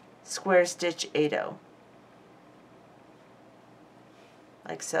square stitch 8-0,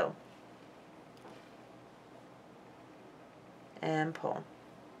 like so, and pull.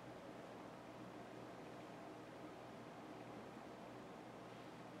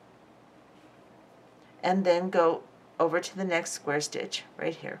 And then go over to the next square stitch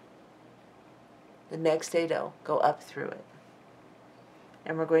right here. The next 8-0, go up through it.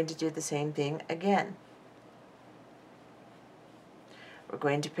 And we're going to do the same thing again. We're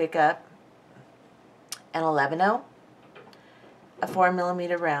going to pick up an 11-0, a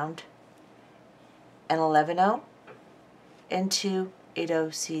 4mm round, an 11-0, and 2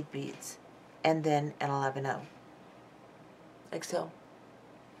 8-0 seed beads, and then an 11-0, like so.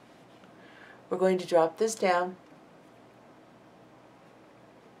 We're going to drop this down,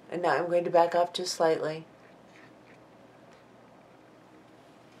 and now I'm going to back off just slightly.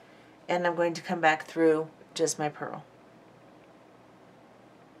 And I'm going to come back through just my pearl.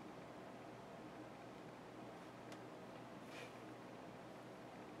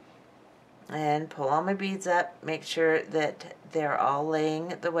 And pull all my beads up, make sure that they're all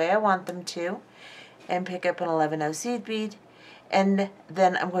laying the way I want them to, and pick up an 11-0 seed bead, and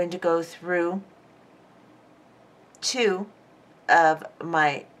then I'm going to go through 2 of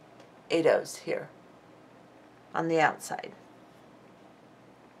my 8-0s here on the outside,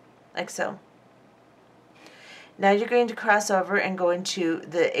 like so. Now you're going to cross over and go into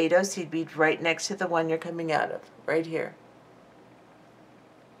the 8-0 seed bead right next to the one you're coming out of, right here.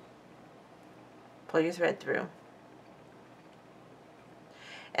 Pull your thread through.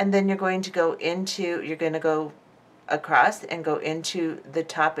 And then you're going to go across and go into the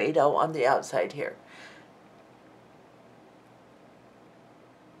top 8-0 on the outside here.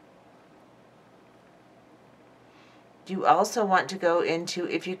 You also want to go into,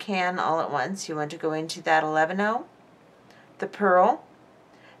 if you can all at once, you want to go into that 11-0, the pearl,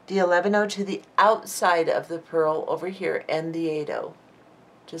 the 11-0 to the outside of the pearl over here, and the 8-0,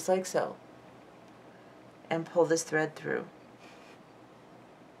 just like so, and pull this thread through.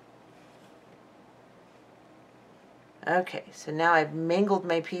 Okay, so now I've mangled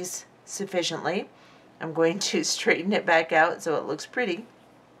my piece sufficiently. I'm going to straighten it back out so it looks pretty.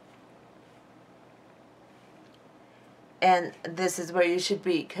 And this is where you should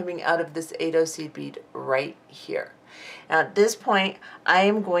be, coming out of this 8-0 seed bead right here. Now at this point, I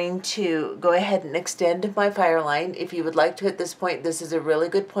am going to go ahead and extend my Fireline. If you would like to at this point, this is a really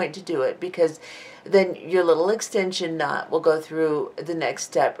good point to do it, because then your little extension knot will go through the next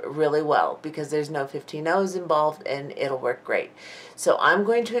step really well, because there's no 15-0s involved and it'll work great. So I'm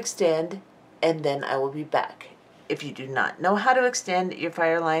going to extend, and then I will be back. If you do not know how to extend your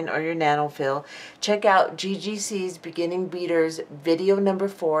Fireline or your Nanofil, check out GGC's Beginning Beaders video number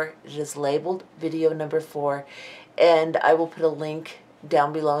 4. It is labeled video number 4, and I will put a link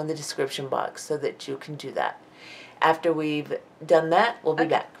down below in the description box so that you can do that. After we've done that, we'll be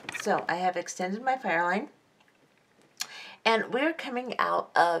back. So I have extended my Fireline, and we're coming out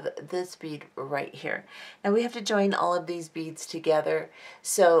of this bead right here. Now we have to join all of these beads together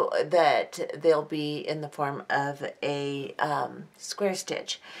so that they'll be in the form of a square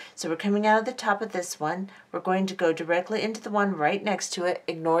stitch. So we're coming out of the top of this one. We're going to go directly into the one right next to it.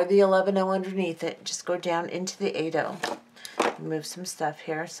 Ignore the 11-0 underneath it. Just go down into the 8-0. Move some stuff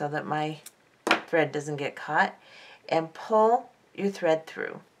here so that my thread doesn't get caught. And pull your thread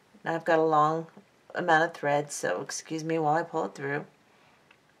through. Now I've got a long amount of thread, so excuse me while I pull it through.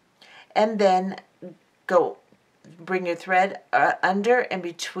 And then go bring your thread under and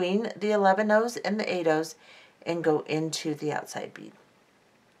between the 11 O's and the 8 O's and go into the outside bead.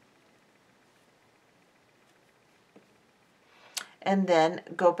 And then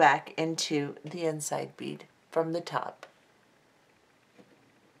go back into the inside bead from the top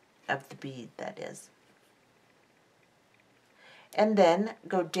of the bead, that is. And then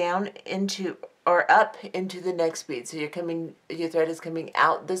go down into or up into the next bead. So your thread is coming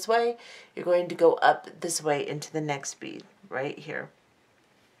out this way. You're going to go up this way into the next bead right here.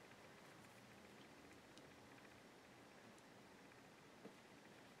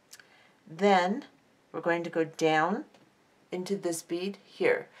 Then we're going to go down into this bead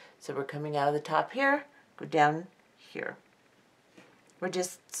here. So we're coming out of the top here, go down here. We're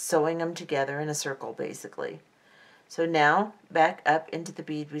just sewing them together in a circle basically. So now back up into the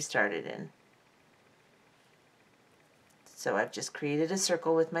bead we started in. So I've just created a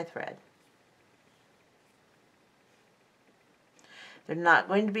circle with my thread. They're not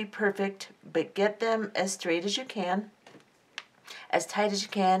going to be perfect, but get them as straight as you can, as tight as you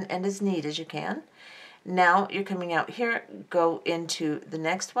can, and as neat as you can. Now you're coming out here, go into the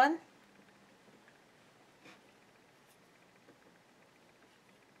next one.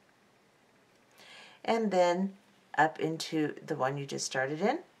 And then up into the one you just started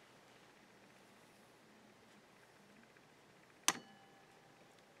in.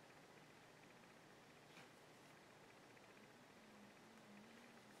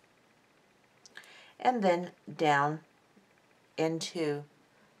 And then down into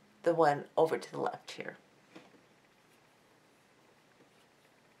the one over to the left here.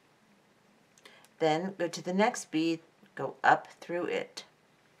 Then go to the next bead, go up through it.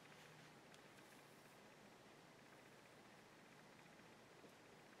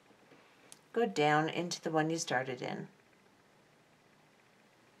 Go down into the one you started in.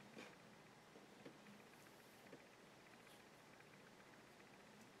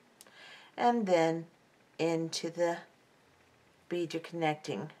 And then into the bead you're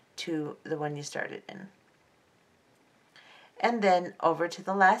connecting to the one you started in. And then over to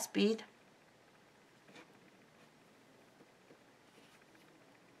the last bead.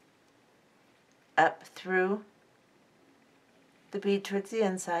 Up through the bead towards the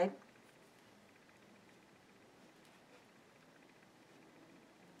inside.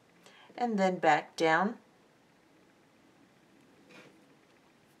 And then back down.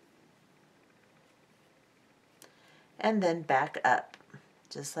 And then back up,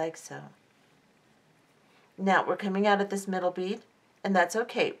 just like so. Now we're coming out of this middle bead, and that's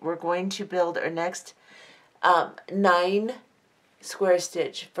okay. We're going to build our next 9 square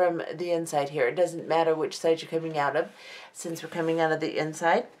stitch from the inside here. It doesn't matter which side you're coming out of. Since we're coming out of the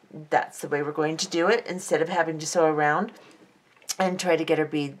inside, that's the way we're going to do it, instead of having to sew around and try to get our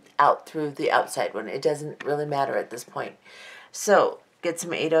bead out through the outside one. It doesn't really matter at this point. So get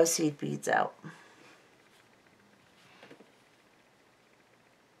some 8/0 seed beads out.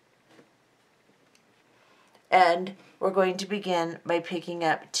 And we're going to begin by picking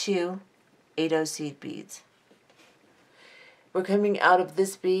up 2 8/0 seed beads. We're coming out of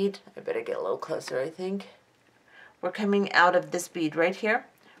this bead. I better get a little closer, I think. We're coming out of this bead right here.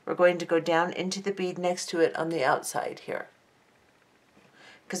 We're going to go down into the bead next to it on the outside here,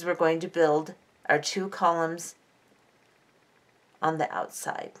 because we're going to build our 2 columns on the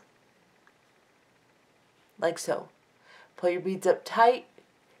outside, like so. Pull your beads up tight,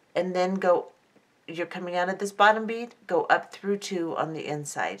 and then go, you're coming out of this bottom bead, go up through 2 on the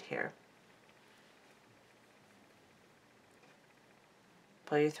inside here.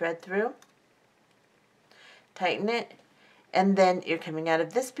 Pull your thread through, tighten it, and then you're coming out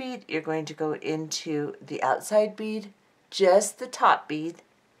of this bead, you're going to go into the outside bead, just the top bead,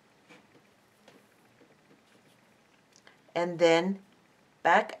 and then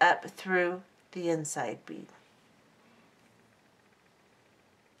back up through the inside bead.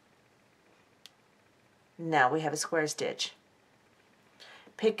 Now we have a square stitch.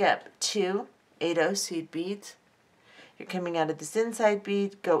 Pick up 2 8/0 seed beads. You're coming out of this inside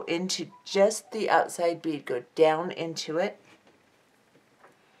bead, go into just the outside bead, go down into it.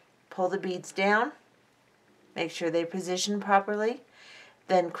 Pull the beads down, make sure they position properly,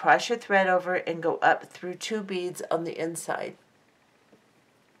 then cross your thread over and go up through 2 beads on the inside.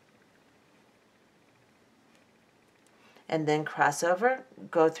 And then cross over,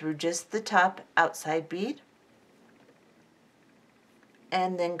 go through just the top outside bead,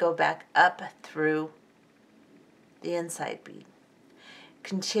 and then go back up through the inside bead.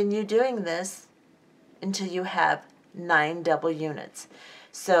 Continue doing this until you have 9 double units.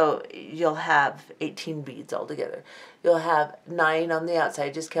 So you'll have 18 beads altogether. You'll have 9 on the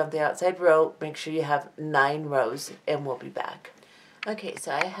outside. Just count the outside row. Make sure you have 9 rows, and we'll be back. Okay,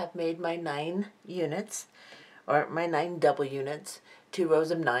 so I have made my 9 units, or my 9 double units, 2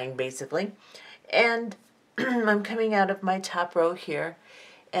 rows of 9 basically. And I'm coming out of my top row here,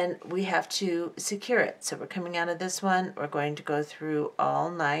 and we have to secure it. So we're coming out of this one. We're going to go through all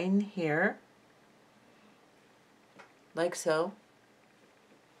 9 here, like so.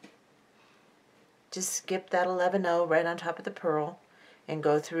 Just skip that 11-0 right on top of the purl and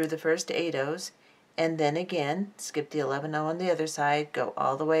go through the first 8 O's, and then again skip the 11-0 on the other side, go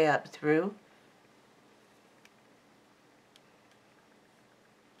all the way up through.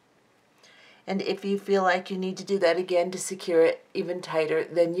 And if you feel like you need to do that again to secure it even tighter,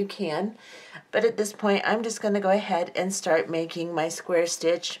 then you can. But at this point, I'm just going to go ahead and start making my square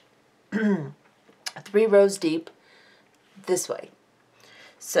stitch 3 rows deep this way.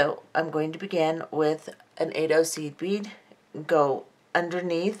 So I'm going to begin with an 8-0 seed bead, go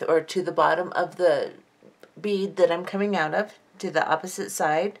underneath or to the bottom of the bead that I'm coming out of, to the opposite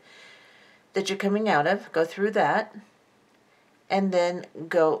side that you're coming out of, go through that, and then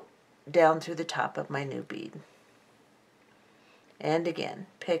go down through the top of my new bead. And again,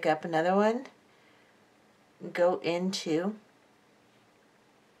 pick up another one, go into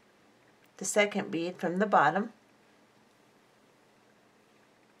the second bead from the bottom,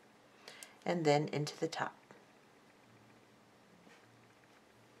 and then into the top.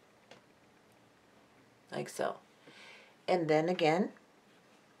 Like so. And then again,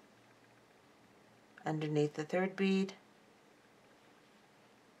 underneath the third bead,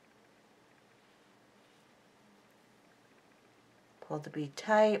 pull the bead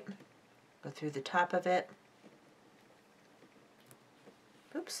tight, go through the top of it.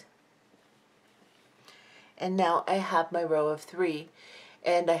 Oops. And now I have my row of 3,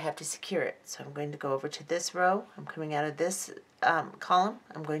 and I have to secure it. So I'm going to go over to this row. I'm coming out of this column.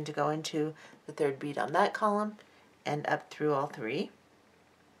 I'm going to go into the third bead on that column and up through all 3,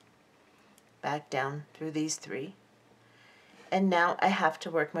 back down through these 3. And now I have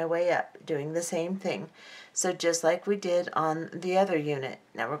to work my way up, doing the same thing. So just like we did on the other unit,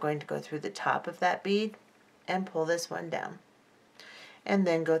 now we're going to go through the top of that bead and pull this one down, and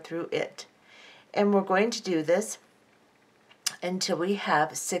then go through it. And we're going to do this until we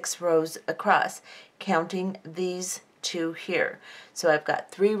have 6 rows across, counting these 2 here. So I've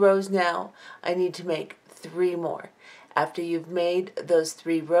got 3 rows now. I need to make 3 more. After you've made those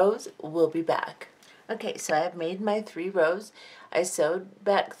 3 rows, we'll be back. Okay, so I've made my 3 rows. I sewed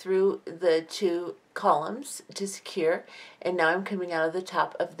back through the 2 columns to secure, and now I'm coming out of the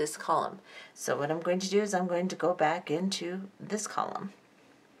top of this column. So what I'm going to do is I'm going to go back into this column,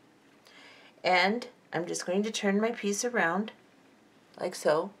 and I'm just going to turn my piece around like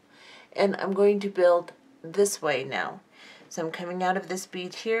so, and I'm going to build this way now. So I'm coming out of this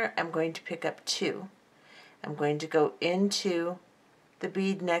bead here. I'm going to pick up 2. I'm going to go into the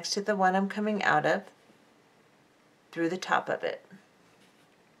bead next to the one I'm coming out of, through the top of it.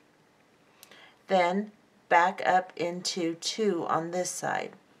 Then back up into 2 on this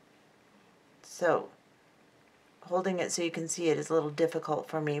side. So holding it so you can see it is a little difficult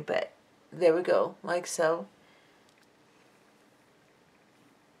for me, but there we go, like so.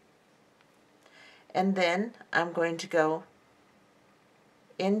 And then I'm going to go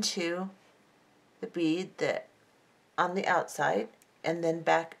into the bead that on the outside, and then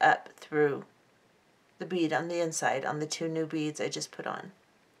back up through the bead on the inside on the 2 new beads I just put on,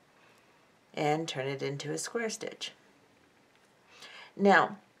 and turn it into a square stitch.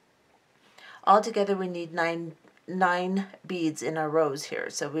 Now altogether we need 9 beads in our rows here.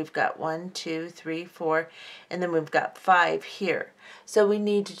 So we've got 1, 2, 3, 4, and then we've got 5 here. So we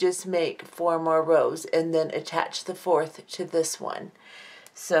need to just make 4 more rows and then attach the 4th to this one.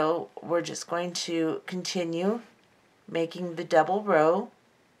 So we're just going to continue making the double row,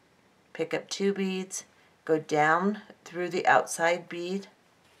 pick up 2 beads, go down through the outside bead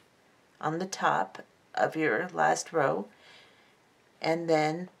on the top of your last row, and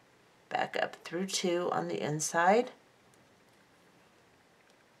then back up through 2 on the inside,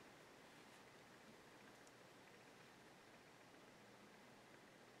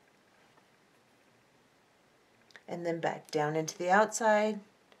 and then back down into the outside,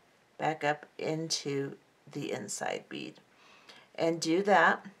 back up into the inside bead. And do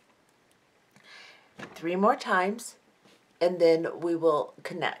that 3 more times, and then we will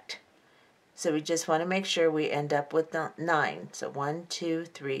connect. So we just want to make sure we end up with 9. So 1, 2,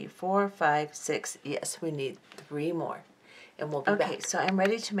 3, 4, 5, 6. Yes, we need 3 more. and we'll be back. Okay, so I'm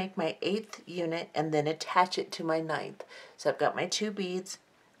ready to make my 8th unit and then attach it to my 9th. So I've got my 2 beads.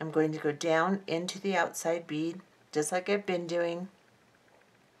 I'm going to go down into the outside bead, just like I've been doing.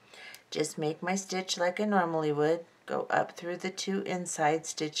 Just make my stitch like I normally would. Go up through the 2 inside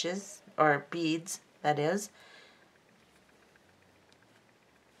stitches, or beads, that is.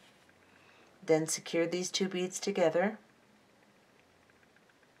 Then secure these 2 beads together,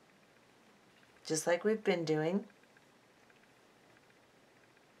 just like we've been doing.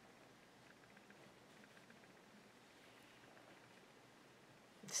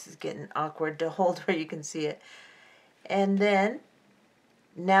 This is getting awkward to hold where you can see it. And then,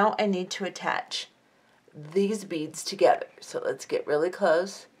 now I need to attach these beads together. So let's get really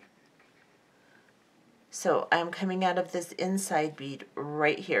close. So I'm coming out of this inside bead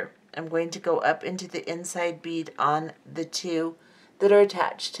right here. I'm going to go up into the inside bead on the 2 that are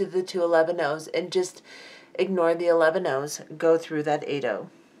attached to the 2 11 O's, and just ignore the 11 O's. Go through that 8 O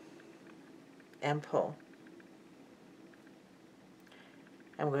and pull.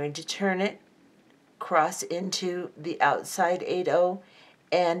 I'm going to turn it, cross into the outside 8 O,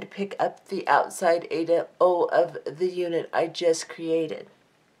 and pick up the outside 8 O of the unit I just created.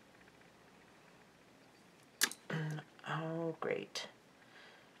 Oh, great.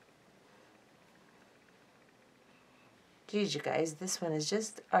 Geez, you guys, this one is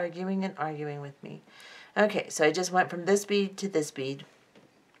just arguing and arguing with me. Okay, so I just went from this bead to this bead.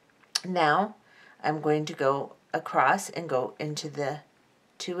 Now, I'm going to go across and go into the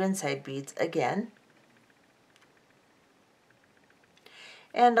 2 inside beads again.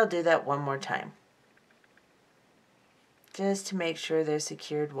 And I'll do that one more time, just to make sure they're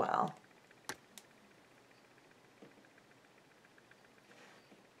secured well.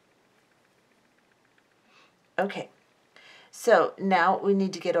 Okay, so now we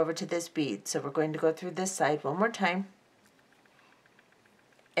need to get over to this bead. So we're going to go through this side one more time.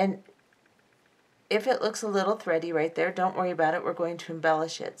 And if it looks a little thready right there, don't worry about it. We're going to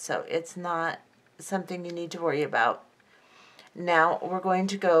embellish it, so it's not something you need to worry about. Now we're going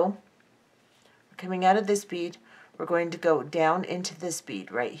to go, coming out of this bead, we're going to go down into this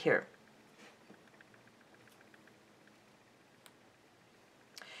bead right here.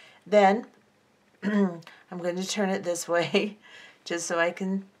 Then I'm going to turn it this way just so I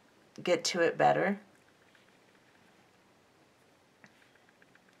can get to it better.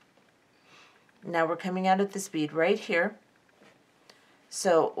 Now we're coming out of this bead right here.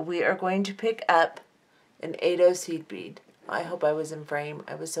 So we are going to pick up an 8 O seed bead. I hope I was in frame.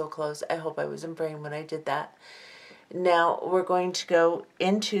 I was so close. I hope I was in frame when I did that. Now we're going to go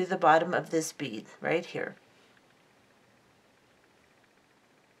into the bottom of this bead right here.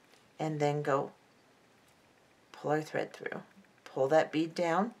 And then go pull our thread through. Pull that bead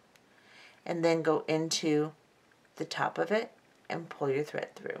down and then go into the top of it and pull your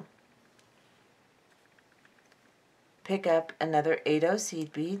thread through. Pick up another 8 O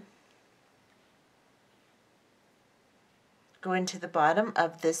seed bead. Go into the bottom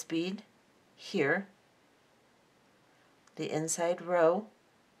of this bead here, the inside row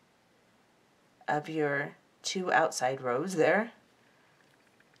of your 2 outside rows there,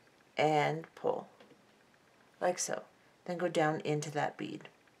 and pull like so. Then go down into that bead.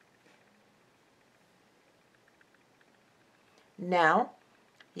 Now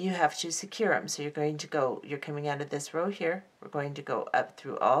you have to secure them. So you're going to go, you're coming out of this row here. We're going to go up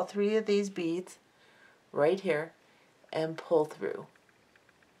through all 3 of these beads right here and pull through.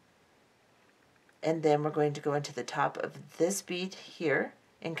 And then we're going to go into the top of this bead here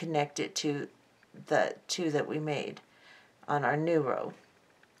and connect it to the 2 that we made on our new row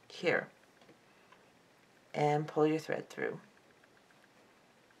here. And pull your thread through.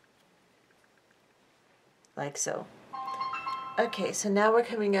 Like so. Okay, so now we're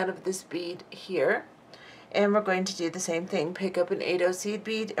coming out of this bead here, and we're going to do the same thing. Pick up an 8 O seed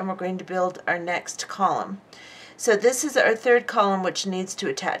bead, and we're going to build our next column. So this is our 3rd column, which needs to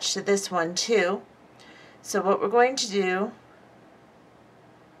attach to this one too. So what we're going to do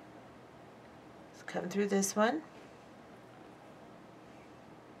is come through this one,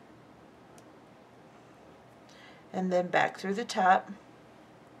 and then back through the top,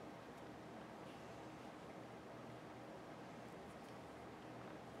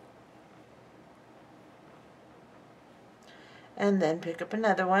 and then pick up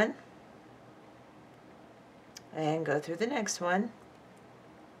another one and go through the next one,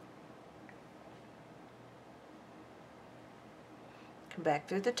 come back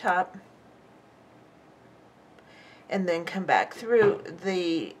through the top, and then come back through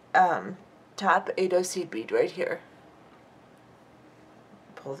the top 8 O seed bead right here.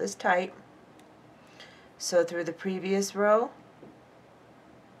 Pull this tight. sew through the previous row,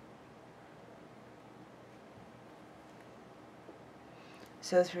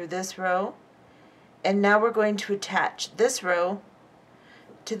 sew through this row, and now we're going to attach this row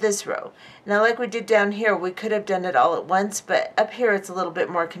to this row. Now, like we did down here, we could have done it all at once, but up here it's a little bit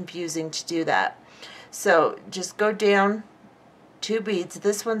more confusing to do that. So just go down 2 beads.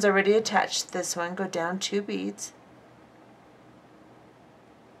 This one's already attached to this one. Go down 2 beads.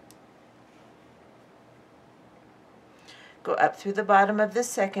 Go up through the bottom of the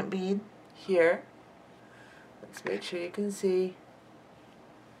second bead here. Let's make sure you can see.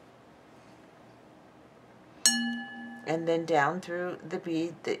 And then down through the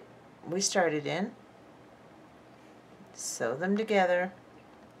bead that we started in. Sew them together.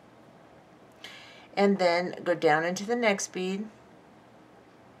 And then go down into the next bead.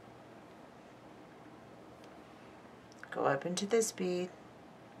 Go up into this bead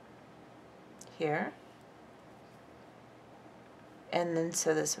here. And then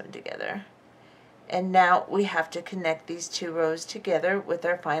sew this one together. And now we have to connect these 2 rows together with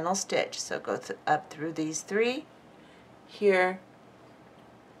our final stitch. So go up through these 3 here,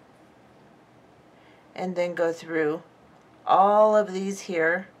 and then go through all of these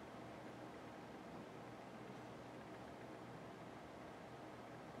here,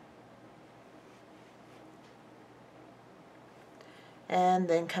 and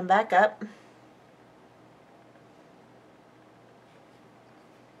then come back up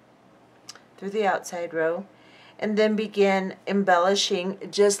through the outside row, and then begin embellishing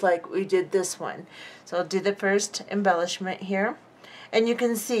just like we did this one. So I'll do the first embellishment here, and you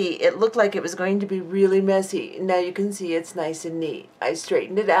can see it looked like it was going to be really messy. Now you can see it's nice and neat. I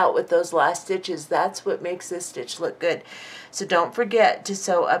straightened it out with those last stitches. That's what makes this stitch look good. So don't forget to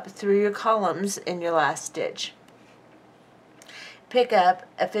sew up through your columns in your last stitch. Pick up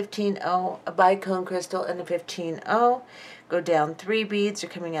a 15-0, a Bicone crystal, and a 15-0. Go down 3 beads.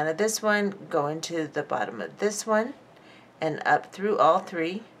 You're coming out of this one. Go into the bottom of this one and up through all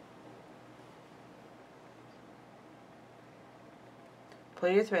 3. Pull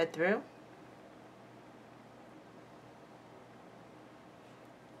your thread through.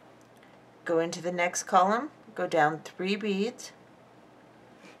 Go into the next column. Go down 3 beads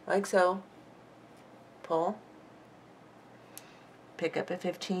like so. Pull. Pick up a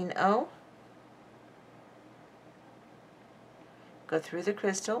 15-0. Go through the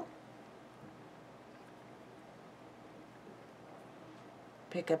crystal.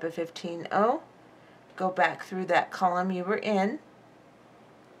 Pick up a 15-0. Go back through that column you were in.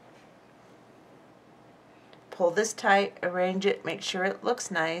 Pull this tight, arrange it, make sure it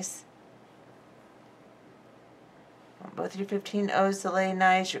looks nice. Want both your 15-0s to lay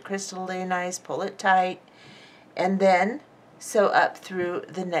nice, your crystal to lay nice, pull it tight, and then sew up through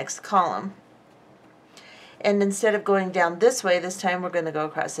the next column. And instead of going down this way, this time we're going to go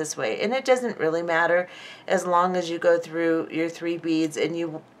across this way. And it doesn't really matter as long as you go through your 3 beads and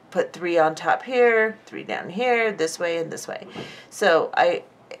you put 3 on top here, 3 down here, this way and this way. So I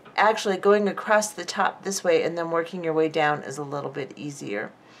actually going across the top this way and then working your way down is a little bit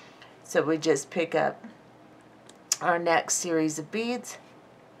easier. So we just pick up our next series of beads.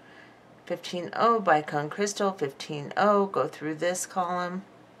 15-0, Bicone crystal, 15-0, go through this column.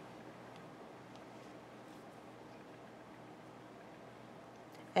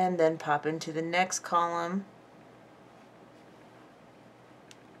 And then pop into the next column.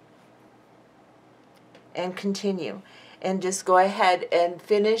 And continue. And just go ahead and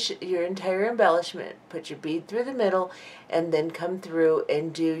finish your entire embellishment. Put your bead through the middle and then come through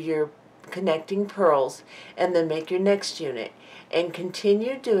and do your connecting pearls and then make your next unit. And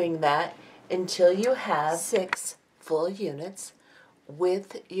continue doing that until you have 6 full units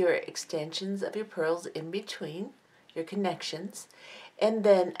with your extensions of your pearls in between, your connections. And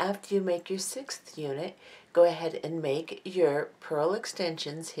then after you make your 6th unit, go ahead and make your pearl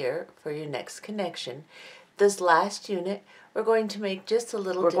extensions here for your next connection. This last unit, we're going to make just a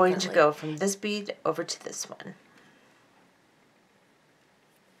little differently. We're going to go from this bead over to this one.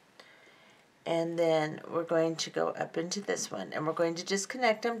 And then we're going to go up into this one. And we're going to just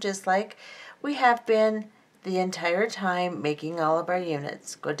connect them just like we have been the entire time making all of our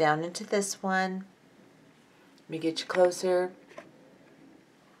units. Go down into this one. Let me get you closer.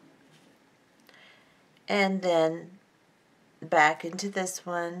 And then back into this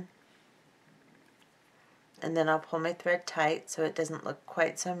one. And then I'll pull my thread tight so it doesn't look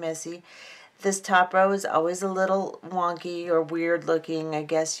quite so messy. This top row is always a little wonky or weird looking, I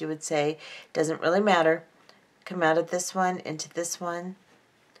guess you would say. Doesn't really matter. Come out of this one into this one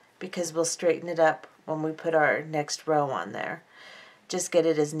because we'll straighten it up when we put our next row on there. Just get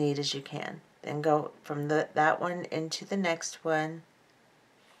it as neat as you can. Then go from that one into the next one.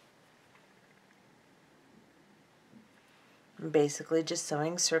 Basically just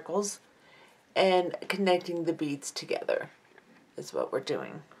sewing circles and connecting the beads together is what we're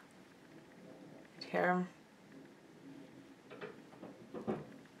doing. Here.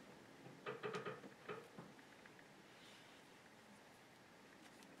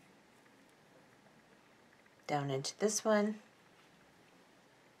 Down into this one.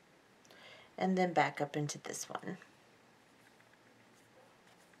 And then back up into this one.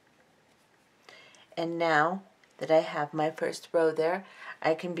 And now that I have my first row there,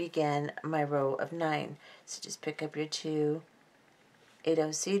 I can begin my row of 9. So just pick up your 2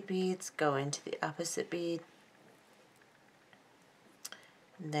 8/0 seed beads, go into the opposite bead,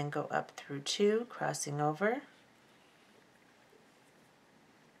 and then go up through 2, crossing over,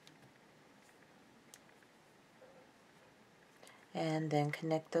 and then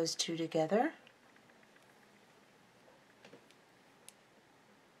connect those 2 together.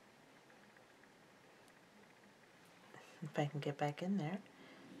 If I can get back in there.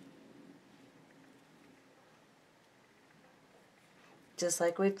 Just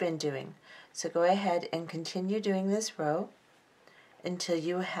like we've been doing. So go ahead and continue doing this row until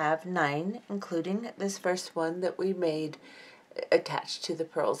you have 9, including this first one that we made attached to the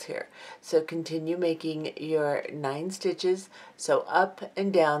pearls here. So continue making your 9 stitches, so up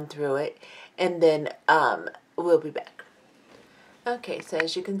and down through it, and then we'll be back. Okay, so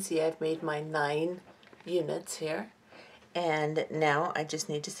as you can see, I've made my 9 units here. And now I just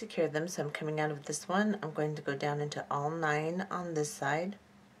need to secure them. So I'm coming out of this one. I'm going to go down into all 9 on this side.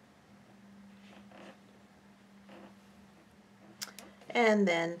 And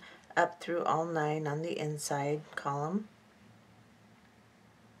then up through all 9 on the inside column.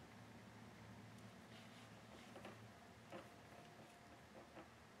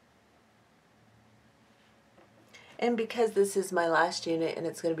 And because this is my last unit and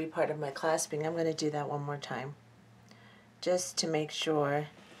it's going to be part of my clasping, I'm going to do that one more time, just to make sure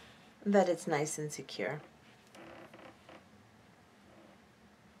that it's nice and secure.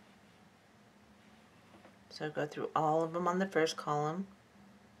 So go through all of them on the first column,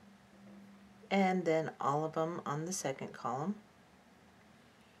 and then all of them on the second column.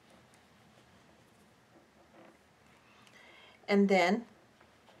 And then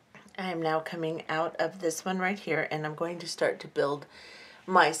I'm now coming out of this one right here, and I'm going to start to build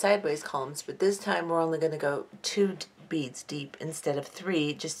my sideways columns, but this time we're only going to go 2 beads deep instead of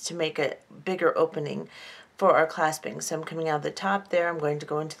 3, just to make a bigger opening for our clasping. So I'm coming out of the top there, I'm going to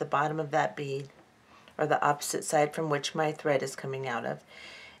go into the bottom of that bead, or the opposite side from which my thread is coming out of,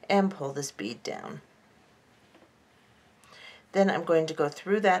 and pull this bead down. Then I'm going to go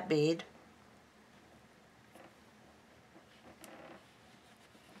through that bead,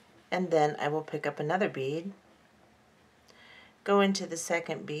 and then I will pick up another bead, go into the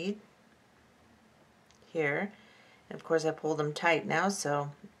second bead here. And of course I pulled them tight now,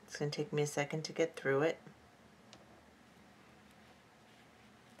 so it's going to take me a second to get through it.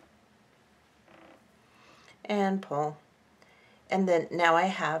 And pull. And then now I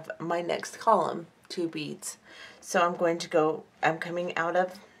have my next column, 2 beads. So I'm going to go, I'm coming out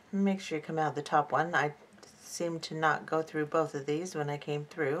of, make sure you come out of the top one. I seem to not go through both of these when I came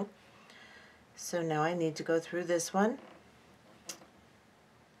through. So now I need to go through this one.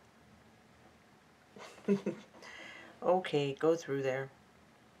 Okay, go through there.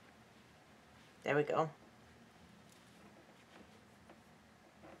 There we go.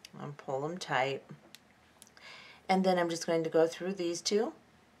 And pull them tight. And then I'm just going to go through these 2.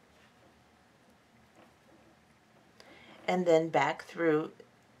 And then back through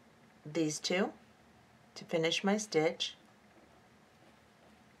these 2 to finish my stitch.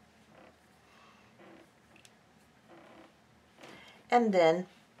 And then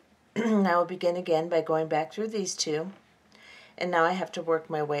I will begin again by going back through these 2, and now I have to work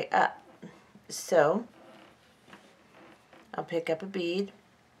my way up. So I'll pick up a bead.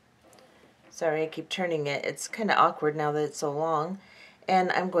 Sorry, I keep turning it. It's kind of awkward now that it's so long.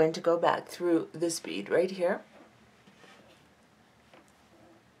 And I'm going to go back through this bead right here.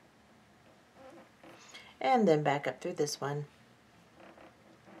 And then back up through this one.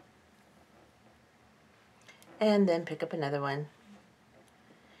 And then pick up another one.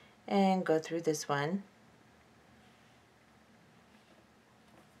 And go through this one,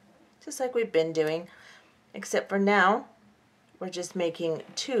 just like we've been doing, except for now we're just making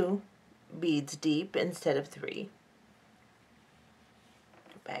 2 beads deep instead of 3.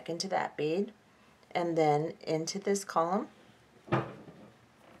 Back into that bead, and then into this column,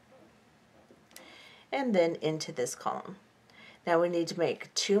 and then into this column. Now we need to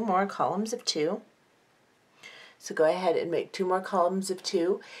make 2 more columns of 2. So go ahead and make 2 more columns of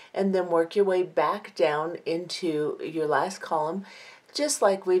 2 and then work your way back down into your last column, just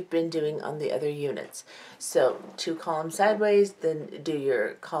like we've been doing on the other units. So 2 columns sideways, then do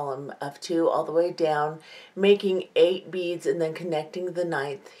your column of 2 all the way down, making 8 beads and then connecting the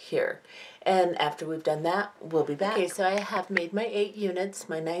 9th here. And after we've done that, we'll be back. Okay, so I have made my 8 units.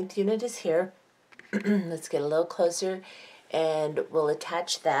 My 9th unit is here. Let's get a little closer and we'll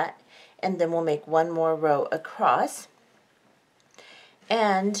attach that. And then we'll make 1 more row across,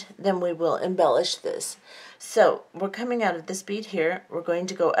 and then we will embellish this. So we're coming out of this bead here. We're going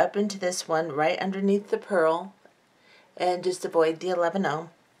to go up into this one right underneath the pearl and just avoid the 11-0.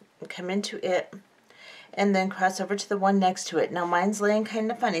 Come into it and then cross over to the one next to it. Now mine's laying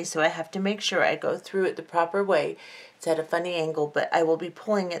kind of funny, so I have to make sure I go through it the proper way. It's at a funny angle, but I will be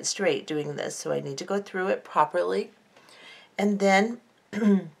pulling it straight doing this, so I need to go through it properly. And then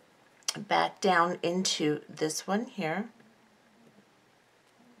back down into this one here,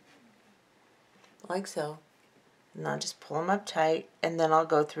 like so. And I'll just pull them up tight, and then I'll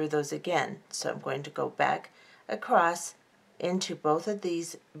go through those again. So I'm going to go back across into both of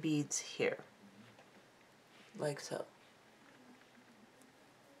these beads here, like so.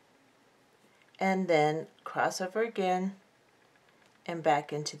 And then cross over again and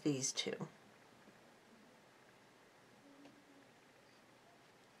back into these 2.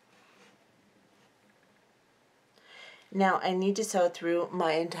 Now I need to sew through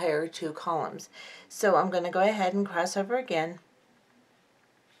my entire 2 columns. So I'm going to go ahead and cross over again.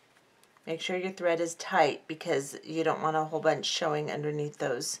 Make sure your thread is tight because you don't want a whole bunch showing underneath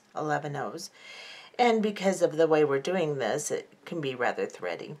those 11-0s. And because of the way we're doing this, it can be rather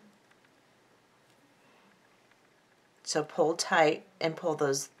thready. So pull tight and pull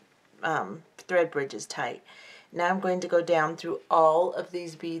those thread bridges tight. Now I'm going to go down through all of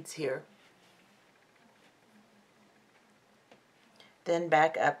these beads here. Then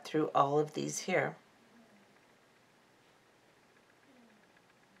back up through all of these here.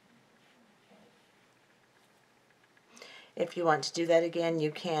 If you want to do that again, you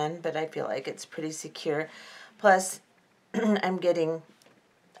can, but I feel like it's pretty secure. Plus,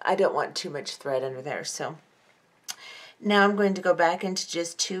 I don't want too much thread under there, so. Now I'm going to go back into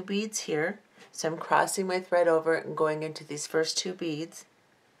just 2 beads here. So I'm crossing my thread over and going into these first 2 beads.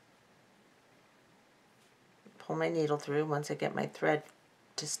 Pull my needle through once I get my thread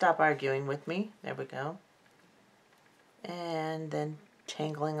to stop arguing with me. There we go. And then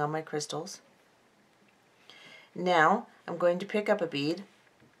tangling on my crystals. Now I'm going to pick up a bead.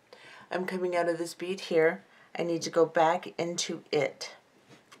 I'm coming out of this bead here. I need to go back into it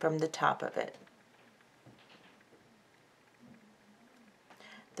from the top of it.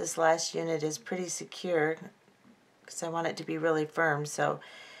 This last unit is pretty secure because I want it to be really firm, so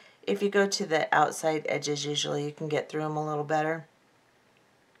if you go to the outside edges, usually you can get through them a little better.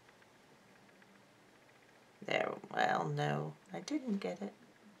 There, well, no, I didn't get it.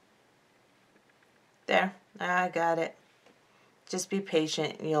 There, I got it. Just be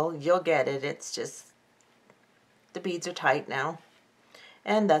patient, you'll get it. It's just, the beads are tight now,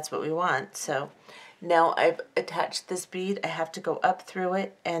 and that's what we want. So now I've attached this bead, I have to go up through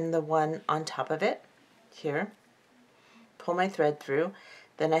it and the one on top of it, here, pull my thread through.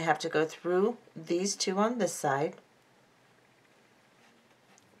 Then I have to go through these 2 on this side,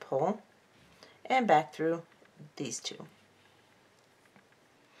 pull, and back through these 2.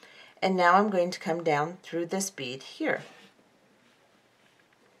 And now I'm going to come down through this bead here.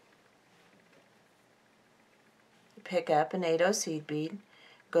 Pick up an 8/0 seed bead,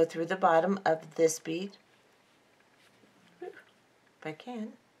 go through the bottom of this bead, if I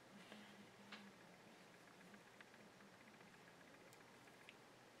can,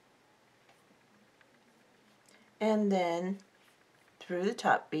 and then through the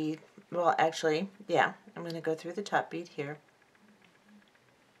top bead. Well, actually, yeah, I'm going to go through the top bead here,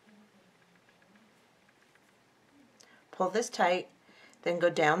 pull this tight, then go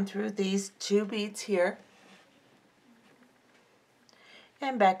down through these 2 beads here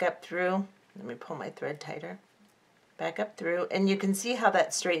and back up through. Let me pull my thread tighter. Back up through, and you can see how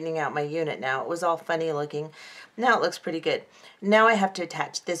that's straightening out my unit now. It was all funny looking. Now it looks pretty good. Now I have to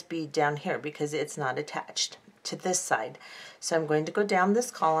attach this bead down here because it's not attached to this side. So I'm going to go down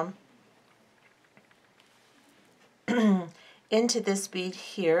this column into this bead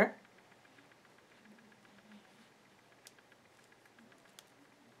here,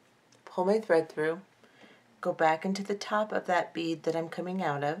 pull my thread through, go back into the top of that bead that I'm coming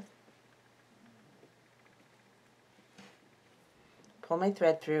out of, pull my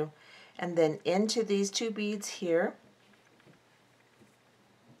thread through, and then into these 2 beads here,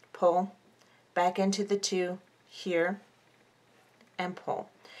 pull, back into the 2 here, and pull.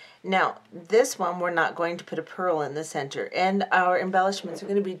 Now, this one we're not going to put a pearl in the center, and our embellishments are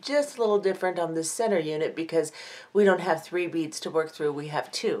going to be just a little different on the center unit because we don't have 3 beads to work through, we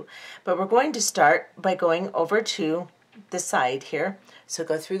have 2. But we're going to start by going over to the side here. So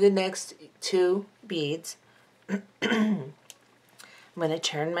go through the next 2 beads. I'm going to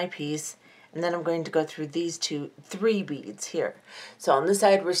turn my piece, and then I'm going to go through these 3 beads here. So on the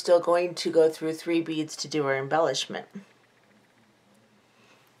side we're still going to go through 3 beads to do our embellishment.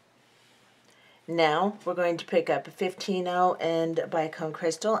 Now we're going to pick up a 15-0 and a Bicone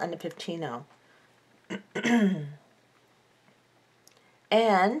crystal and a 15-0.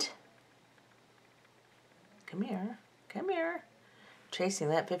 And come here, tracing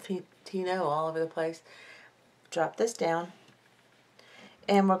that 15-0 all over the place. Drop this down,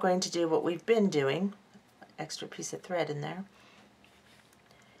 and we're going to do what we've been doing, extra piece of thread in there,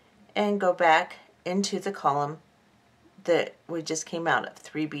 and go back into the column that we just came out of,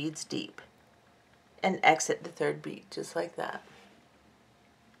 3 beads deep, and exit the 3rd bead just like that.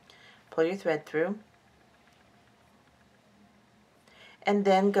 Pull your thread through, and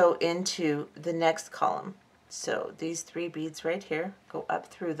then go into the next column. So these 3 beads right here, go up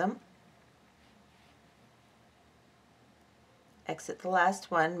through them, exit the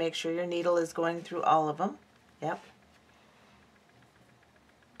last one, make sure your needle is going through all of them. Yep.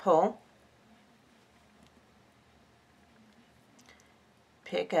 Pull,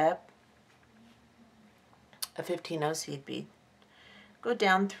 pick up a 15-0 seed bead, go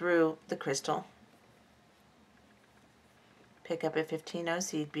down through the crystal, pick up a 15-0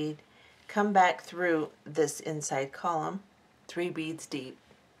 seed bead, come back through this inside column, 3 beads deep,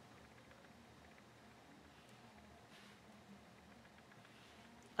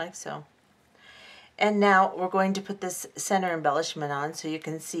 like so. And now we're going to put this center embellishment on so you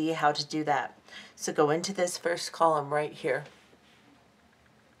can see how to do that. So go into this first column right here.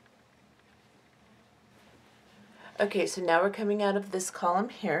 Okay, so now we're coming out of this column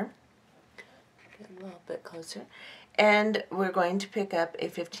here. Get a little bit closer. And we're going to pick up a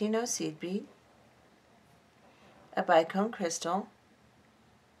 15-0 seed bead, a Bicone crystal,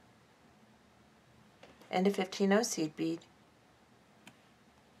 and a 15-0 seed bead.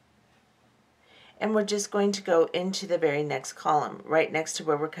 And we're just going to go into the very next column, right next to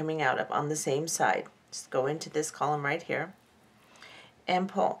where we're coming out of, on the same side. Just go into this column right here and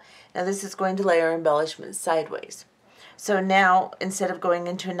pull. Now this is going to lay our embellishment sideways. So now, instead of going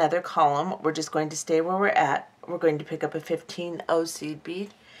into another column, we're just going to stay where we're at. We're going to pick up a 15-0 seed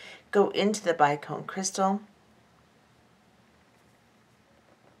bead, go into the Bicone crystal,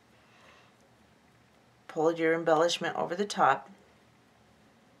 pull your embellishment over the top,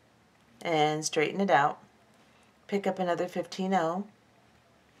 and straighten it out. Pick up another 15-0,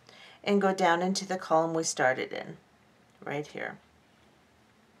 and go down into the column we started in, right here.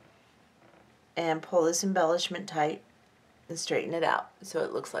 And pull this embellishment tight and straighten it out so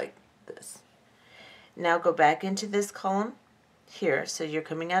it looks like this. Now go back into this column here. So you're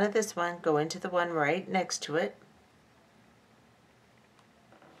coming out of this one, go into the one right next to it.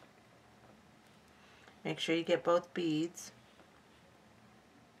 Make sure you get both beads.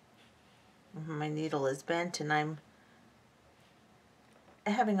 My needle is bent and I'm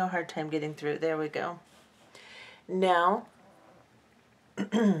having a hard time getting through. There we go. Now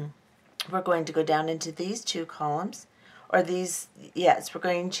we're going to go down into these 2 columns, or these, yes, we're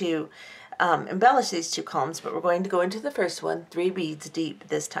going to embellish these 2 columns, but we're going to go into the first one, 3 beads deep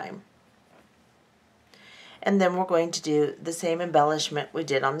this time. And then we're going to do the same embellishment we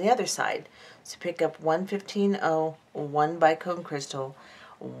did on the other side. So pick up 1 15-0, 1 Bicone crystal,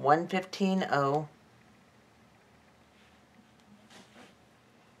 1 15-0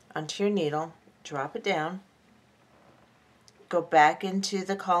 onto your needle, drop it down, go back into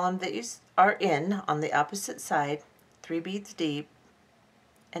the column that you are in on the opposite side, 3 beads deep,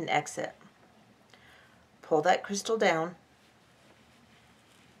 and exit. Pull that crystal down,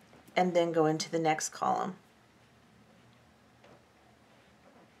 and then go into the next column.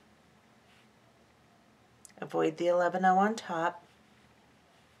 Avoid the 11-0 on top.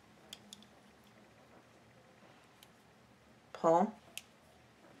 Pull.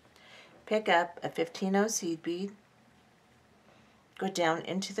 Pick up a 15-0 seed bead. Go down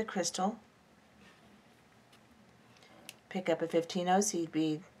into the crystal. Pick up a 15-0 seed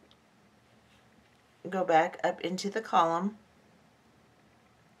bead. Go back up into the column.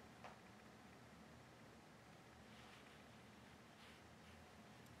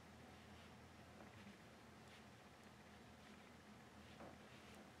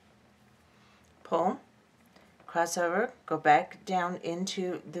 Pull, cross over, go back down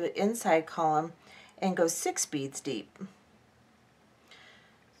into the inside column, and go 6 beads deep.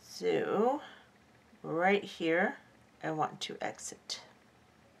 So right here, I want to exit.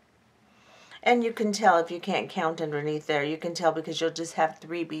 And you can tell if you can't count underneath there, you can tell because you'll just have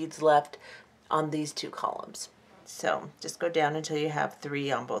 3 beads left on these 2 columns. So just go down until you have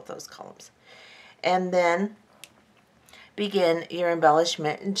 3 on both those columns. And then begin your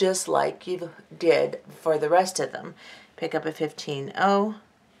embellishment just like you did for the rest of them. Pick up a 15-0,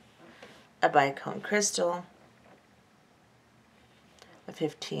 a Bicone crystal, a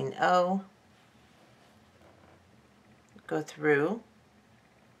 15-0, go through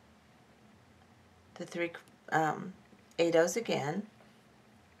the 3 8-0s again,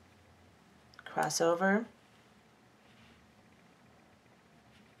 cross over,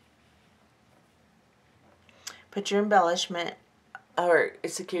 put your embellishment, or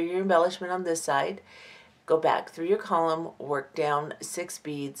secure your embellishment on this side, go back through your column, work down 6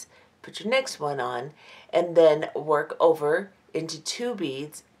 beads, put your next one on, and then work over into 2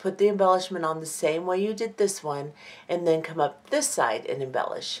 beads, put the embellishment on the same way you did this one, and then come up this side and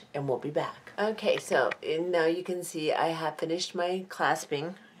embellish, and we'll be back. Okay, so now you can see I have finished my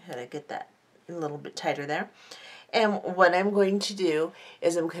clasping. I gotta get that a little bit tighter there. And what I'm going to do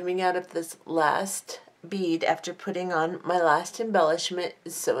is I'm coming out of this last bead after putting on my last embellishment,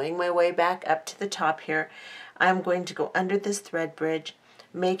 sewing my way back up to the top here. I'm going to go under this thread bridge,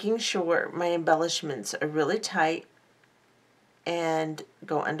 making sure my embellishments are really tight, and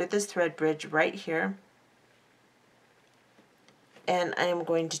go under this thread bridge right here, and I am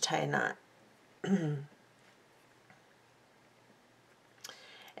going to tie a knot.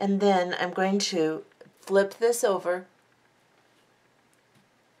 And then I'm going to flip this over,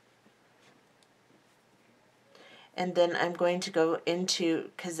 and then I'm going to go into,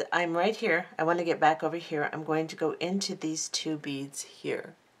 because I'm right here, I want to get back over here, I'm going to go into these 2 beads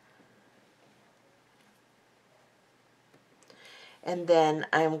here. And then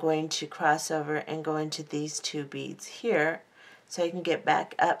I'm going to cross over and go into these 2 beads here so I can get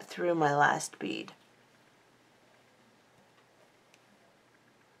back up through my last bead.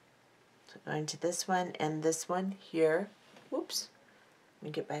 So going to this one and this one here. Whoops. Let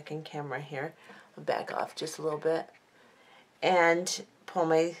me get back in camera here. I'll back off just a little bit and pull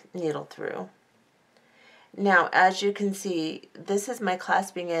my needle through. Now, as you can see, this is my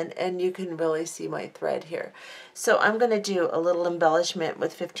clasping end, and you can really see my thread here. So I'm going to do a little embellishment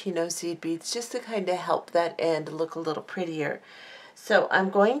with 15-0 seed beads just to kind of help that end look a little prettier. So I'm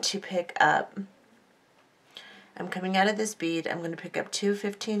going to pick up, I'm coming out of this bead, I'm going to pick up 2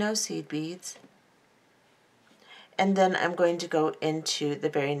 15-0 seed beads, and then I'm going to go into the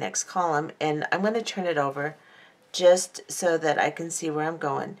very next column, and I'm going to turn it over just so that I can see where I'm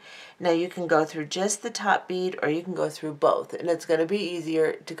going. Now you can go through just the top bead, or you can go through both, and it's going to be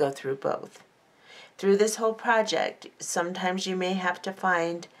easier to go through both. Through this whole project, sometimes you may have to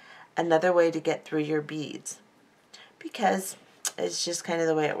find another way to get through your beads, because it's just kind of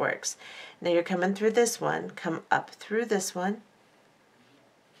the way it works. Now you're coming through this one, come up through this one,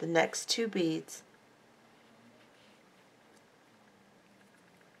 the next 2 beads,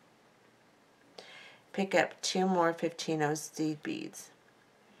 pick up 2 more 15-0 seed beads.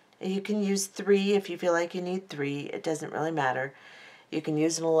 And you can use 3 if you feel like you need 3. It doesn't really matter. You can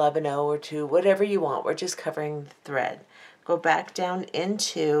use an 11-0 or 2, whatever you want. We're just covering the thread. Go back down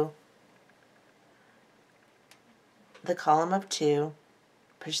into the column of 2,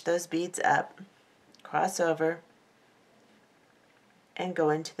 push those beads up, cross over, and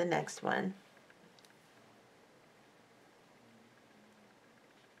go into the next one.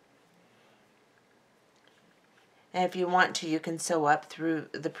 And if you want to, you can sew up through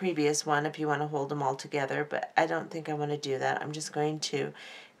the previous one if you want to hold them all together, but I don't think I want to do that. I'm just going to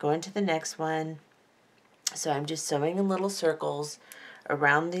go into the next one. So I'm just sewing in little circles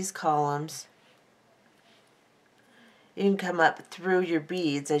around these columns. You can come up through your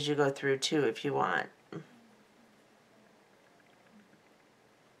beads as you go through too if you want.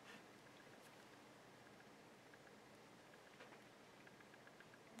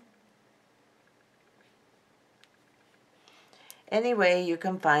 Any way you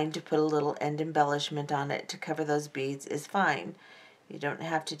can find to put a little end embellishment on it to cover those beads is fine. You don't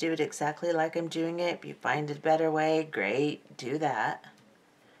have to do it exactly like I'm doing it. If you find a better way, great, do that.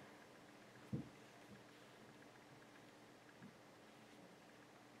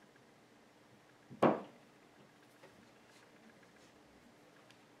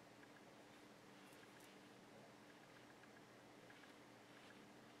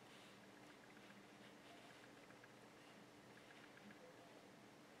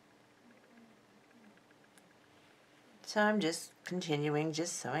 So I'm just continuing,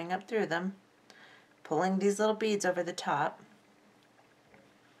 just sewing up through them, pulling these little beads over the top.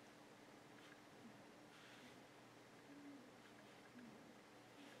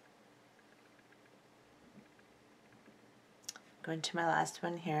 Going to my last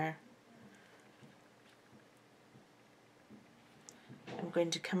one here. I'm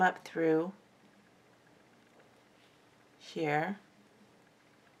going to come up through here.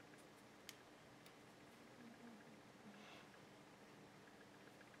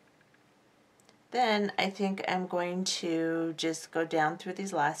 Then I think I'm going to just go down through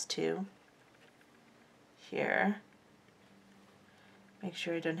these last two here. Make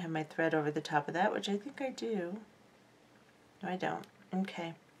sure I don't have my thread over the top of that, which I think I do. No, I don't.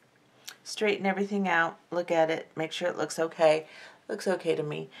 Okay. Straighten everything out, look at it, make sure it looks okay. Looks okay to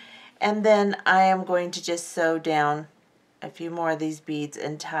me. And then I am going to just sew down a few more of these beads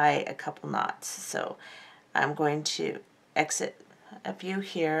and tie a couple knots. So I'm going to exit a few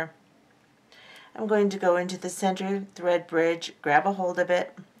here. I'm going to go into the center thread bridge, grab a hold of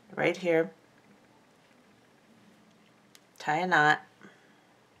it right here, tie a knot,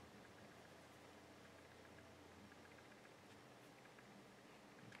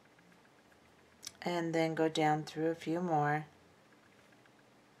 and then go down through a few more.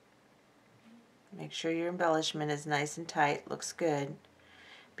 Make sure your embellishment is nice and tight, looks good,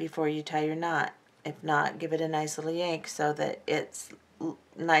 before you tie your knot. If not, give it a nice little yank so that it's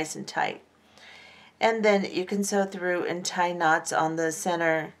nice and tight. And then you can sew through and tie knots on the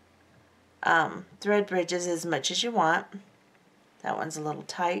center thread bridges as much as you want. That one's a little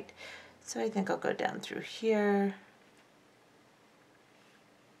tight, so I think I'll go down through here.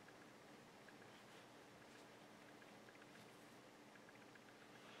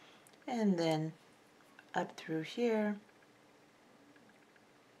 And then up through here.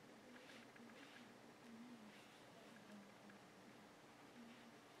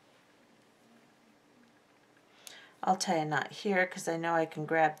 I'll tie a knot here because I know I can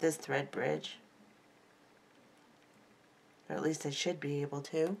grab this thread bridge. Or at least I should be able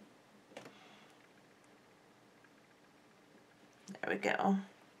to. There we go.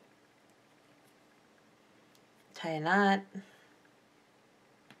 Tie a knot.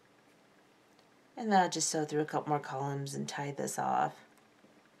 And then I'll just sew through a couple more columns and tie this off.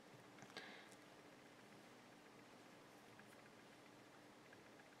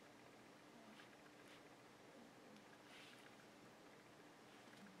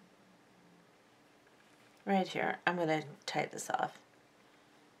 Right here, I'm going to tie this off.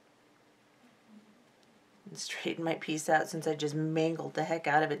 And straighten my piece out since I just mangled the heck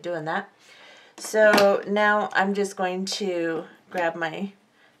out of it doing that. So now I'm just going to grab my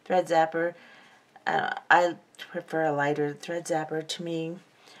thread zapper. I prefer a lighter thread zapper to me.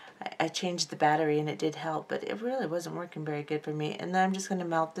 I changed the battery and it did help, but it really wasn't working very good for me. And then I'm just going to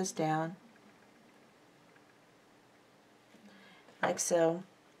melt this down. Like so.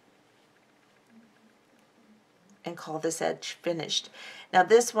 And call this edge finished. Now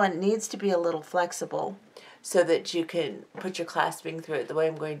this one needs to be a little flexible so that you can put your clasping through it the way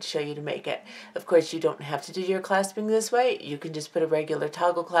I'm going to show you to make it. Of course, you don't have to do your clasping this way. You can just put a regular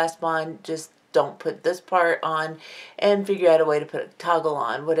toggle clasp on. Just don't put this part on and figure out a way to put a toggle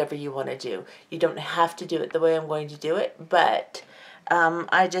on, whatever you want to do. You don't have to do it the way I'm going to do it, but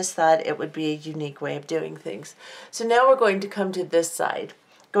I just thought it would be a unique way of doing things. So now we're going to come to this side.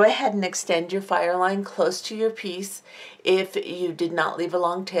 Go ahead and extend your Fireline close to your piece if you did not leave a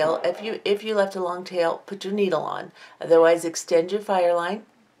long tail. If you left a long tail, put your needle on. Otherwise, extend your Fireline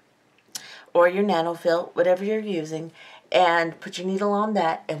or your Nanofil, whatever you're using, and put your needle on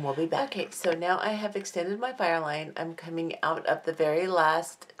that, and we'll be back. Okay, so now I have extended my Fireline. I'm coming out of the very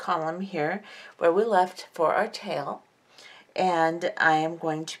last column here where we left for our tail. And I am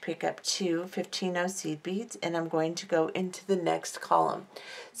going to pick up two 15-0 seed beads, and I'm going to go into the next column.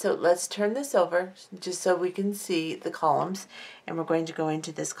 So let's turn this over just so we can see the columns, and we're going to go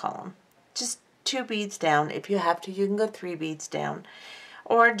into this column. Just 2 beads down. If you have to, you can go 3 beads down,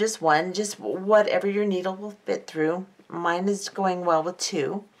 or just 1, just whatever your needle will fit through. Mine is going well with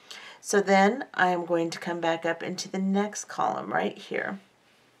 2. So then I am going to come back up into the next column right here.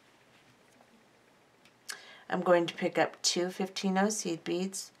 I'm going to pick up 2 15-0 seed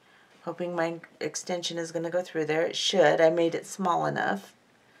beads, hoping my extension is going to go through there. It should. I made it small enough.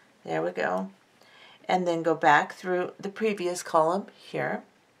 There we go. And then go back through the previous column here.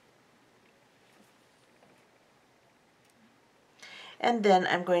 And then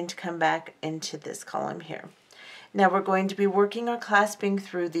I'm going to come back into this column here. Now we're going to be working or clasping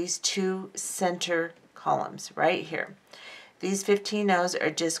through these 2 center columns right here. These 15-0s are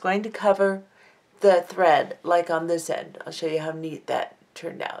just going to cover the thread like on this end. I'll show you how neat that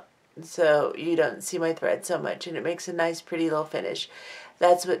turned out. So you don't see my thread so much, and it makes a nice pretty little finish.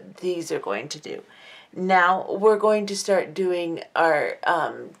 That's what these are going to do. Now we're going to start doing our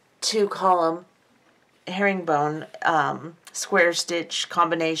 2-column herringbone square stitch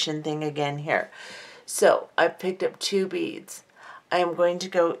combination thing again here. So I've picked up 2 beads. I am going to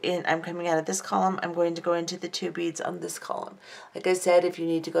go in, I'm coming out of this column, I'm going to go into the 2 beads on this column. Like I said, if you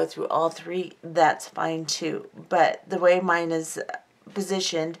need to go through all 3, that's fine too. But the way mine is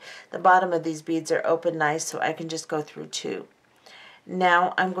positioned, the bottom of these beads are open nice, so I can just go through 2.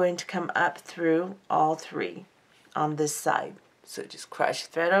 Now I'm going to come up through all 3 on this side. So just cross your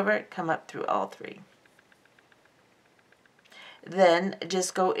thread over it, come up through all 3. Then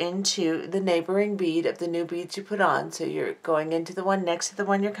just go into the neighboring bead of the new beads you put on. So you're going into the one next to the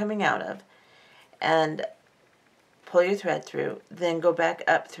one you're coming out of, and pull your thread through. Then go back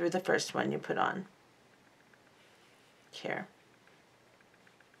up through the first one you put on. Here.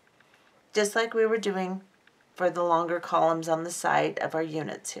 Just like we were doing for the longer columns on the side of our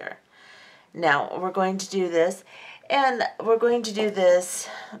units here. Now we're going to do this, and we're going to do this,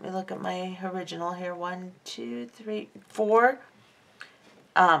 let me look at my original here, 1, 2, 3, 4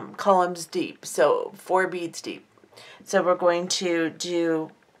 columns deep, so 4 beads deep. So we're going to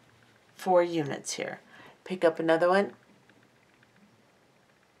do 4 units here. Pick up another one,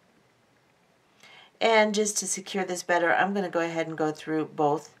 and just to secure this better, I'm going to go ahead and go through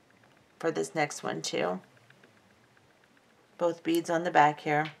both for this next one too. Both beads on the back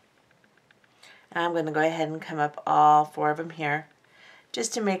here. I'm going to go ahead and come up all 4 of them here,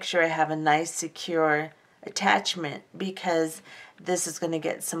 just to make sure I have a nice secure attachment, because this is going to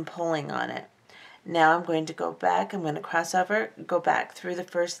get some pulling on it. Now I'm going to go back, I'm going to cross over, go back through the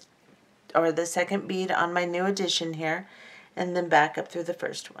first or the second bead on my new addition here, and then back up through the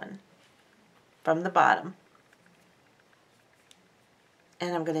first one from the bottom.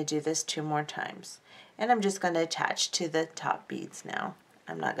 And I'm going to do this 2 more times. And I'm just going to attach to the top beads now.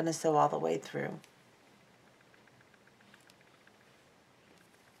 I'm not going to sew all the way through.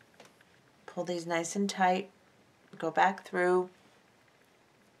 Pull these nice and tight, go back through.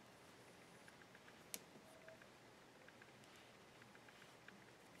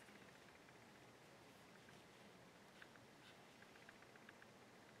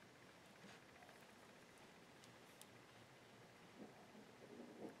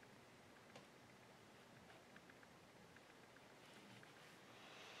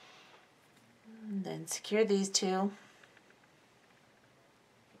 And then secure these 2.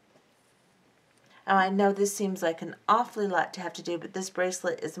 I know this seems like an awfully lot to have to do, but this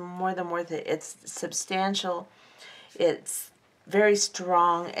bracelet is more than worth it. It's substantial, it's very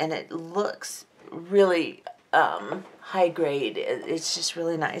strong, and it looks really high grade. It's just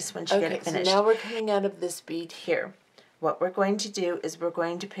really nice once you get it finished. So now we're coming out of this bead here. What we're going to do is we're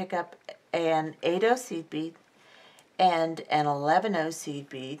going to pick up an 8/0 seed bead and an 11/0 seed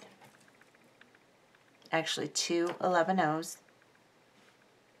bead. Actually 2 11/0s.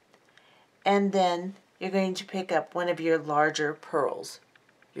 And then you're going to pick up one of your larger pearls,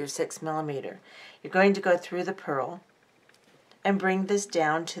 your 6mm. You're going to go through the pearl and bring this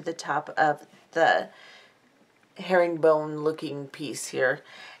down to the top of the herringbone looking piece here,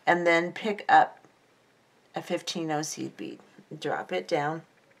 and then pick up a 15/0 seed bead. Drop it down.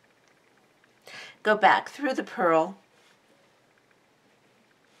 Go back through the pearl.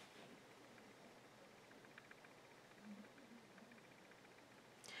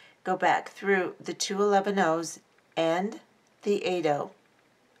 Go back through the 2 11/0s and the 8/0,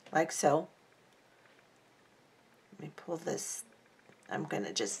 like so. Let me pull this. I'm going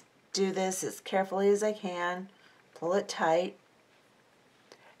to just do this as carefully as I can. Pull it tight.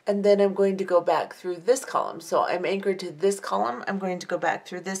 And then I'm going to go back through this column. So I'm anchored to this column. I'm going to go back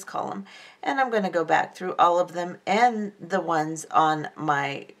through this column. And I'm going to go back through all of them and the ones on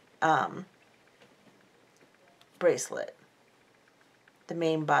my bracelet, the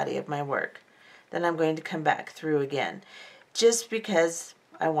main body of my work. Then I'm going to come back through again, just because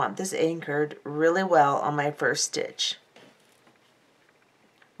I want this anchored really well on my first stitch.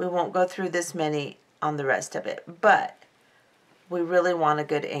 We won't go through this many on the rest of it, but we really want a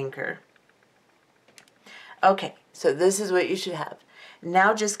good anchor. Okay, so this is what you should have.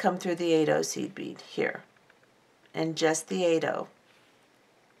 Now just come through the 8/0 seed bead here, and just the 8/0,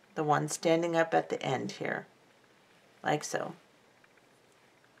 the one standing up at the end here, like so.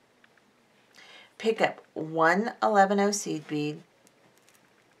 Pick up 1 11/0 seed bead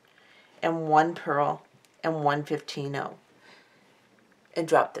and 1 pearl and 1 15/0, and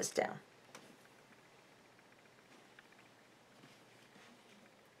drop this down.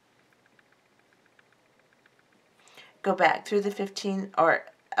 go back through the 15, or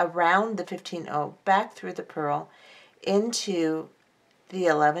around the 15-0, back through the purl into the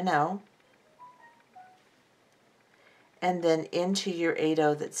 11-0, and then into your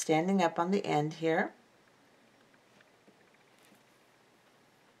 8-0 that's standing up on the end here.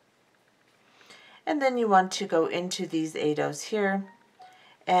 And then you want to go into these 8-0s here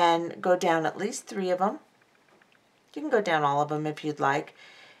and go down at least 3 of them. You can go down all of them if you'd like,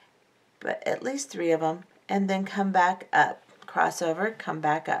 but at least 3 of them, and then come back up. Cross over, come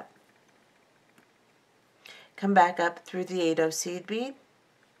back up. Come back up through the 8-0 seed bead.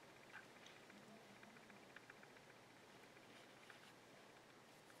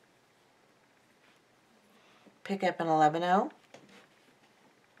 Pick up an 11-0,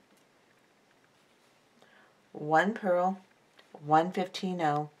 1 purl, 1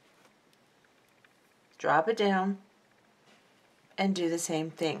 15-0, drop it down, and do the same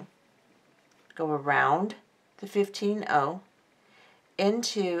thing. Go around the 15-0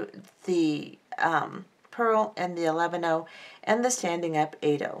 into the purl and the 11-0 and the standing up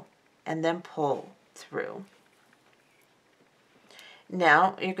 8-0, and then pull through.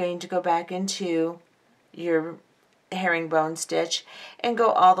 Now you're going to go back into your herringbone stitch and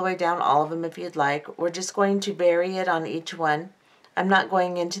go all the way down all of them if you'd like. We're just going to bury it on each one. I'm not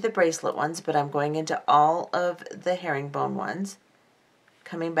going into the bracelet ones, but I'm going into all of the herringbone ones,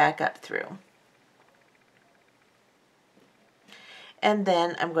 coming back up through. And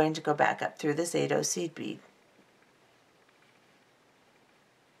then I'm going to go back up through this 8-0 seed bead.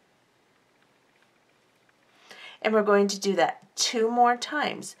 And we're going to do that 2 more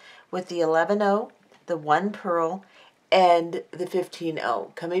times with the 11-0, the 1 purl, and the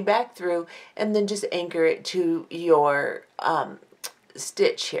 15-0, coming back through, and then just anchor it to your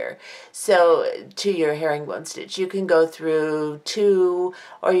stitch here. So to your herringbone stitch, you can go through 2,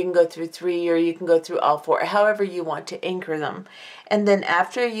 or you can go through 3, or you can go through all 4, however you want to anchor them. And then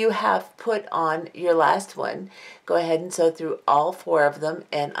after you have put on your last one, go ahead and sew through all 4 of them,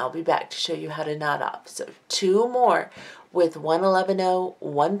 and I'll be back to show you how to knot off. So 2 more with 1 11-0,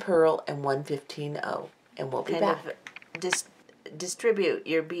 1 purl, and 1 15-0, and we'll be back. Just distribute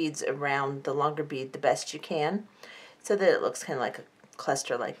your beads around the longer bead the best you can, so that it looks kind of like a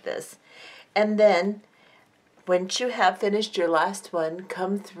cluster like this. And then once you have finished your last one,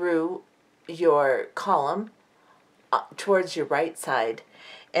 come through your column towards your right side,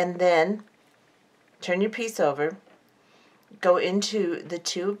 and then turn your piece over, go into the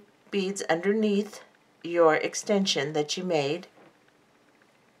 2 beads underneath your extension that you made,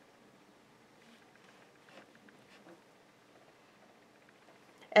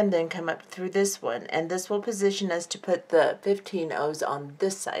 and then come up through this one, and this will position us to put the 15-0s on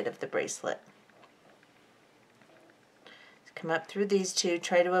this side of the bracelet. Come up through these 2,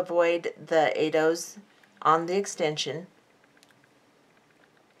 try to avoid the 8-0s on the extension,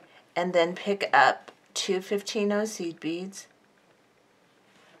 and then pick up 2 15-0 seed beads,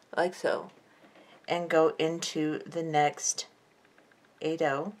 like so, and go into the next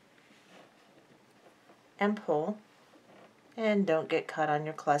 8-0 and pull. And don't get caught on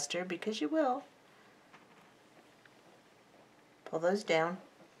your cluster, because you will. Pull those down,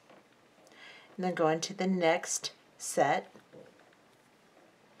 and then go into the next set.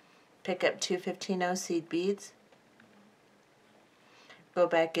 Pick up 2 15-0 seed beads. Go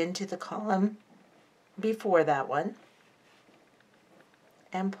back into the column before that one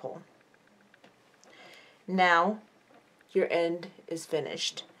and pull. Now your end is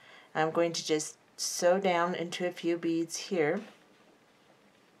finished. I'm going to just sew down into a few beads here,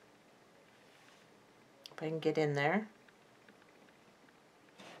 if I can get in there.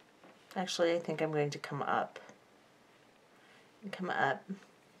 Actually, I think I'm going to come up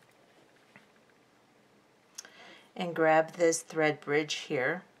and grab this thread bridge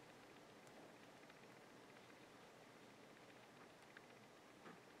here,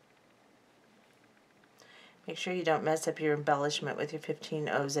 make sure you don't mess up your embellishment with your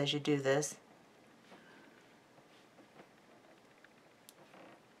 15-0s as you do this.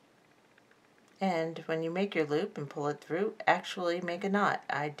 And when you make your loop and pull it through, actually make a knot.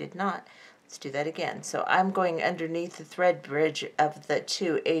 I did not. Let's do that again. So I'm going underneath the thread bridge of the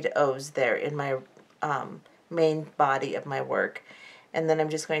 2 8-0s there in my main body of my work. And then I'm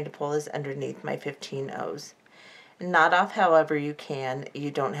just going to pull this underneath my 15-0s. Knot off however you can. You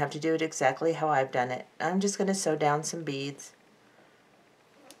don't have to do it exactly how I've done it. I'm just going to sew down some beads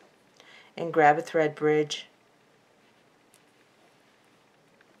and grab a thread bridge.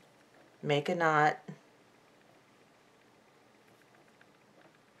 Make a knot,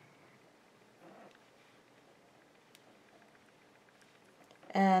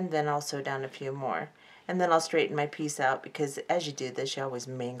 and then I'll sew down a few more. And then I'll straighten my piece out, because as you do this, you always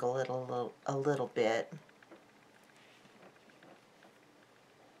mangle it a little bit.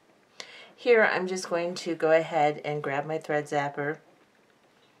 Here, I'm just going to go ahead and grab my thread zapper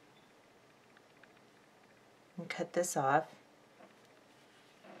and cut this off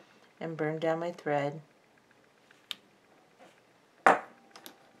and burn down my thread.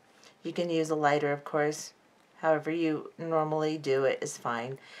 You can use a lighter, of course. However you normally do it is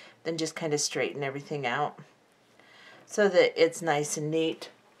fine. Then just kind of straighten everything out so that it's nice and neat.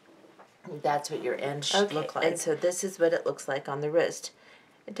 That's what your end should look like. And so this is what it looks like on the wrist.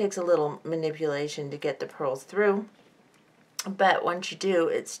 It takes a little manipulation to get the pearls through, but once you do,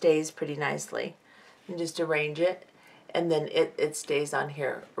 it stays pretty nicely. And just arrange it, and then it stays on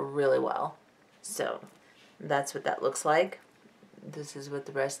here really well. So that's what that looks like. This is what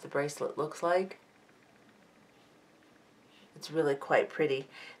the rest of the bracelet looks like. It's really quite pretty.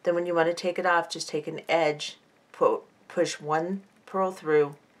 Then when you want to take it off, just take an edge, push one pearl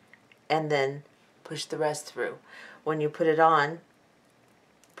through, and then push the rest through. When you put it on,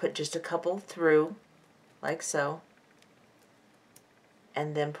 put just a couple through, like so,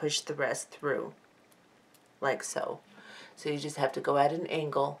 and then push the rest through, like so. So you just have to go at an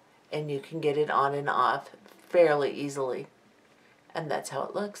angle, and you can get it on and off fairly easily. And that's how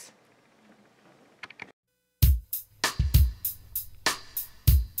it looks.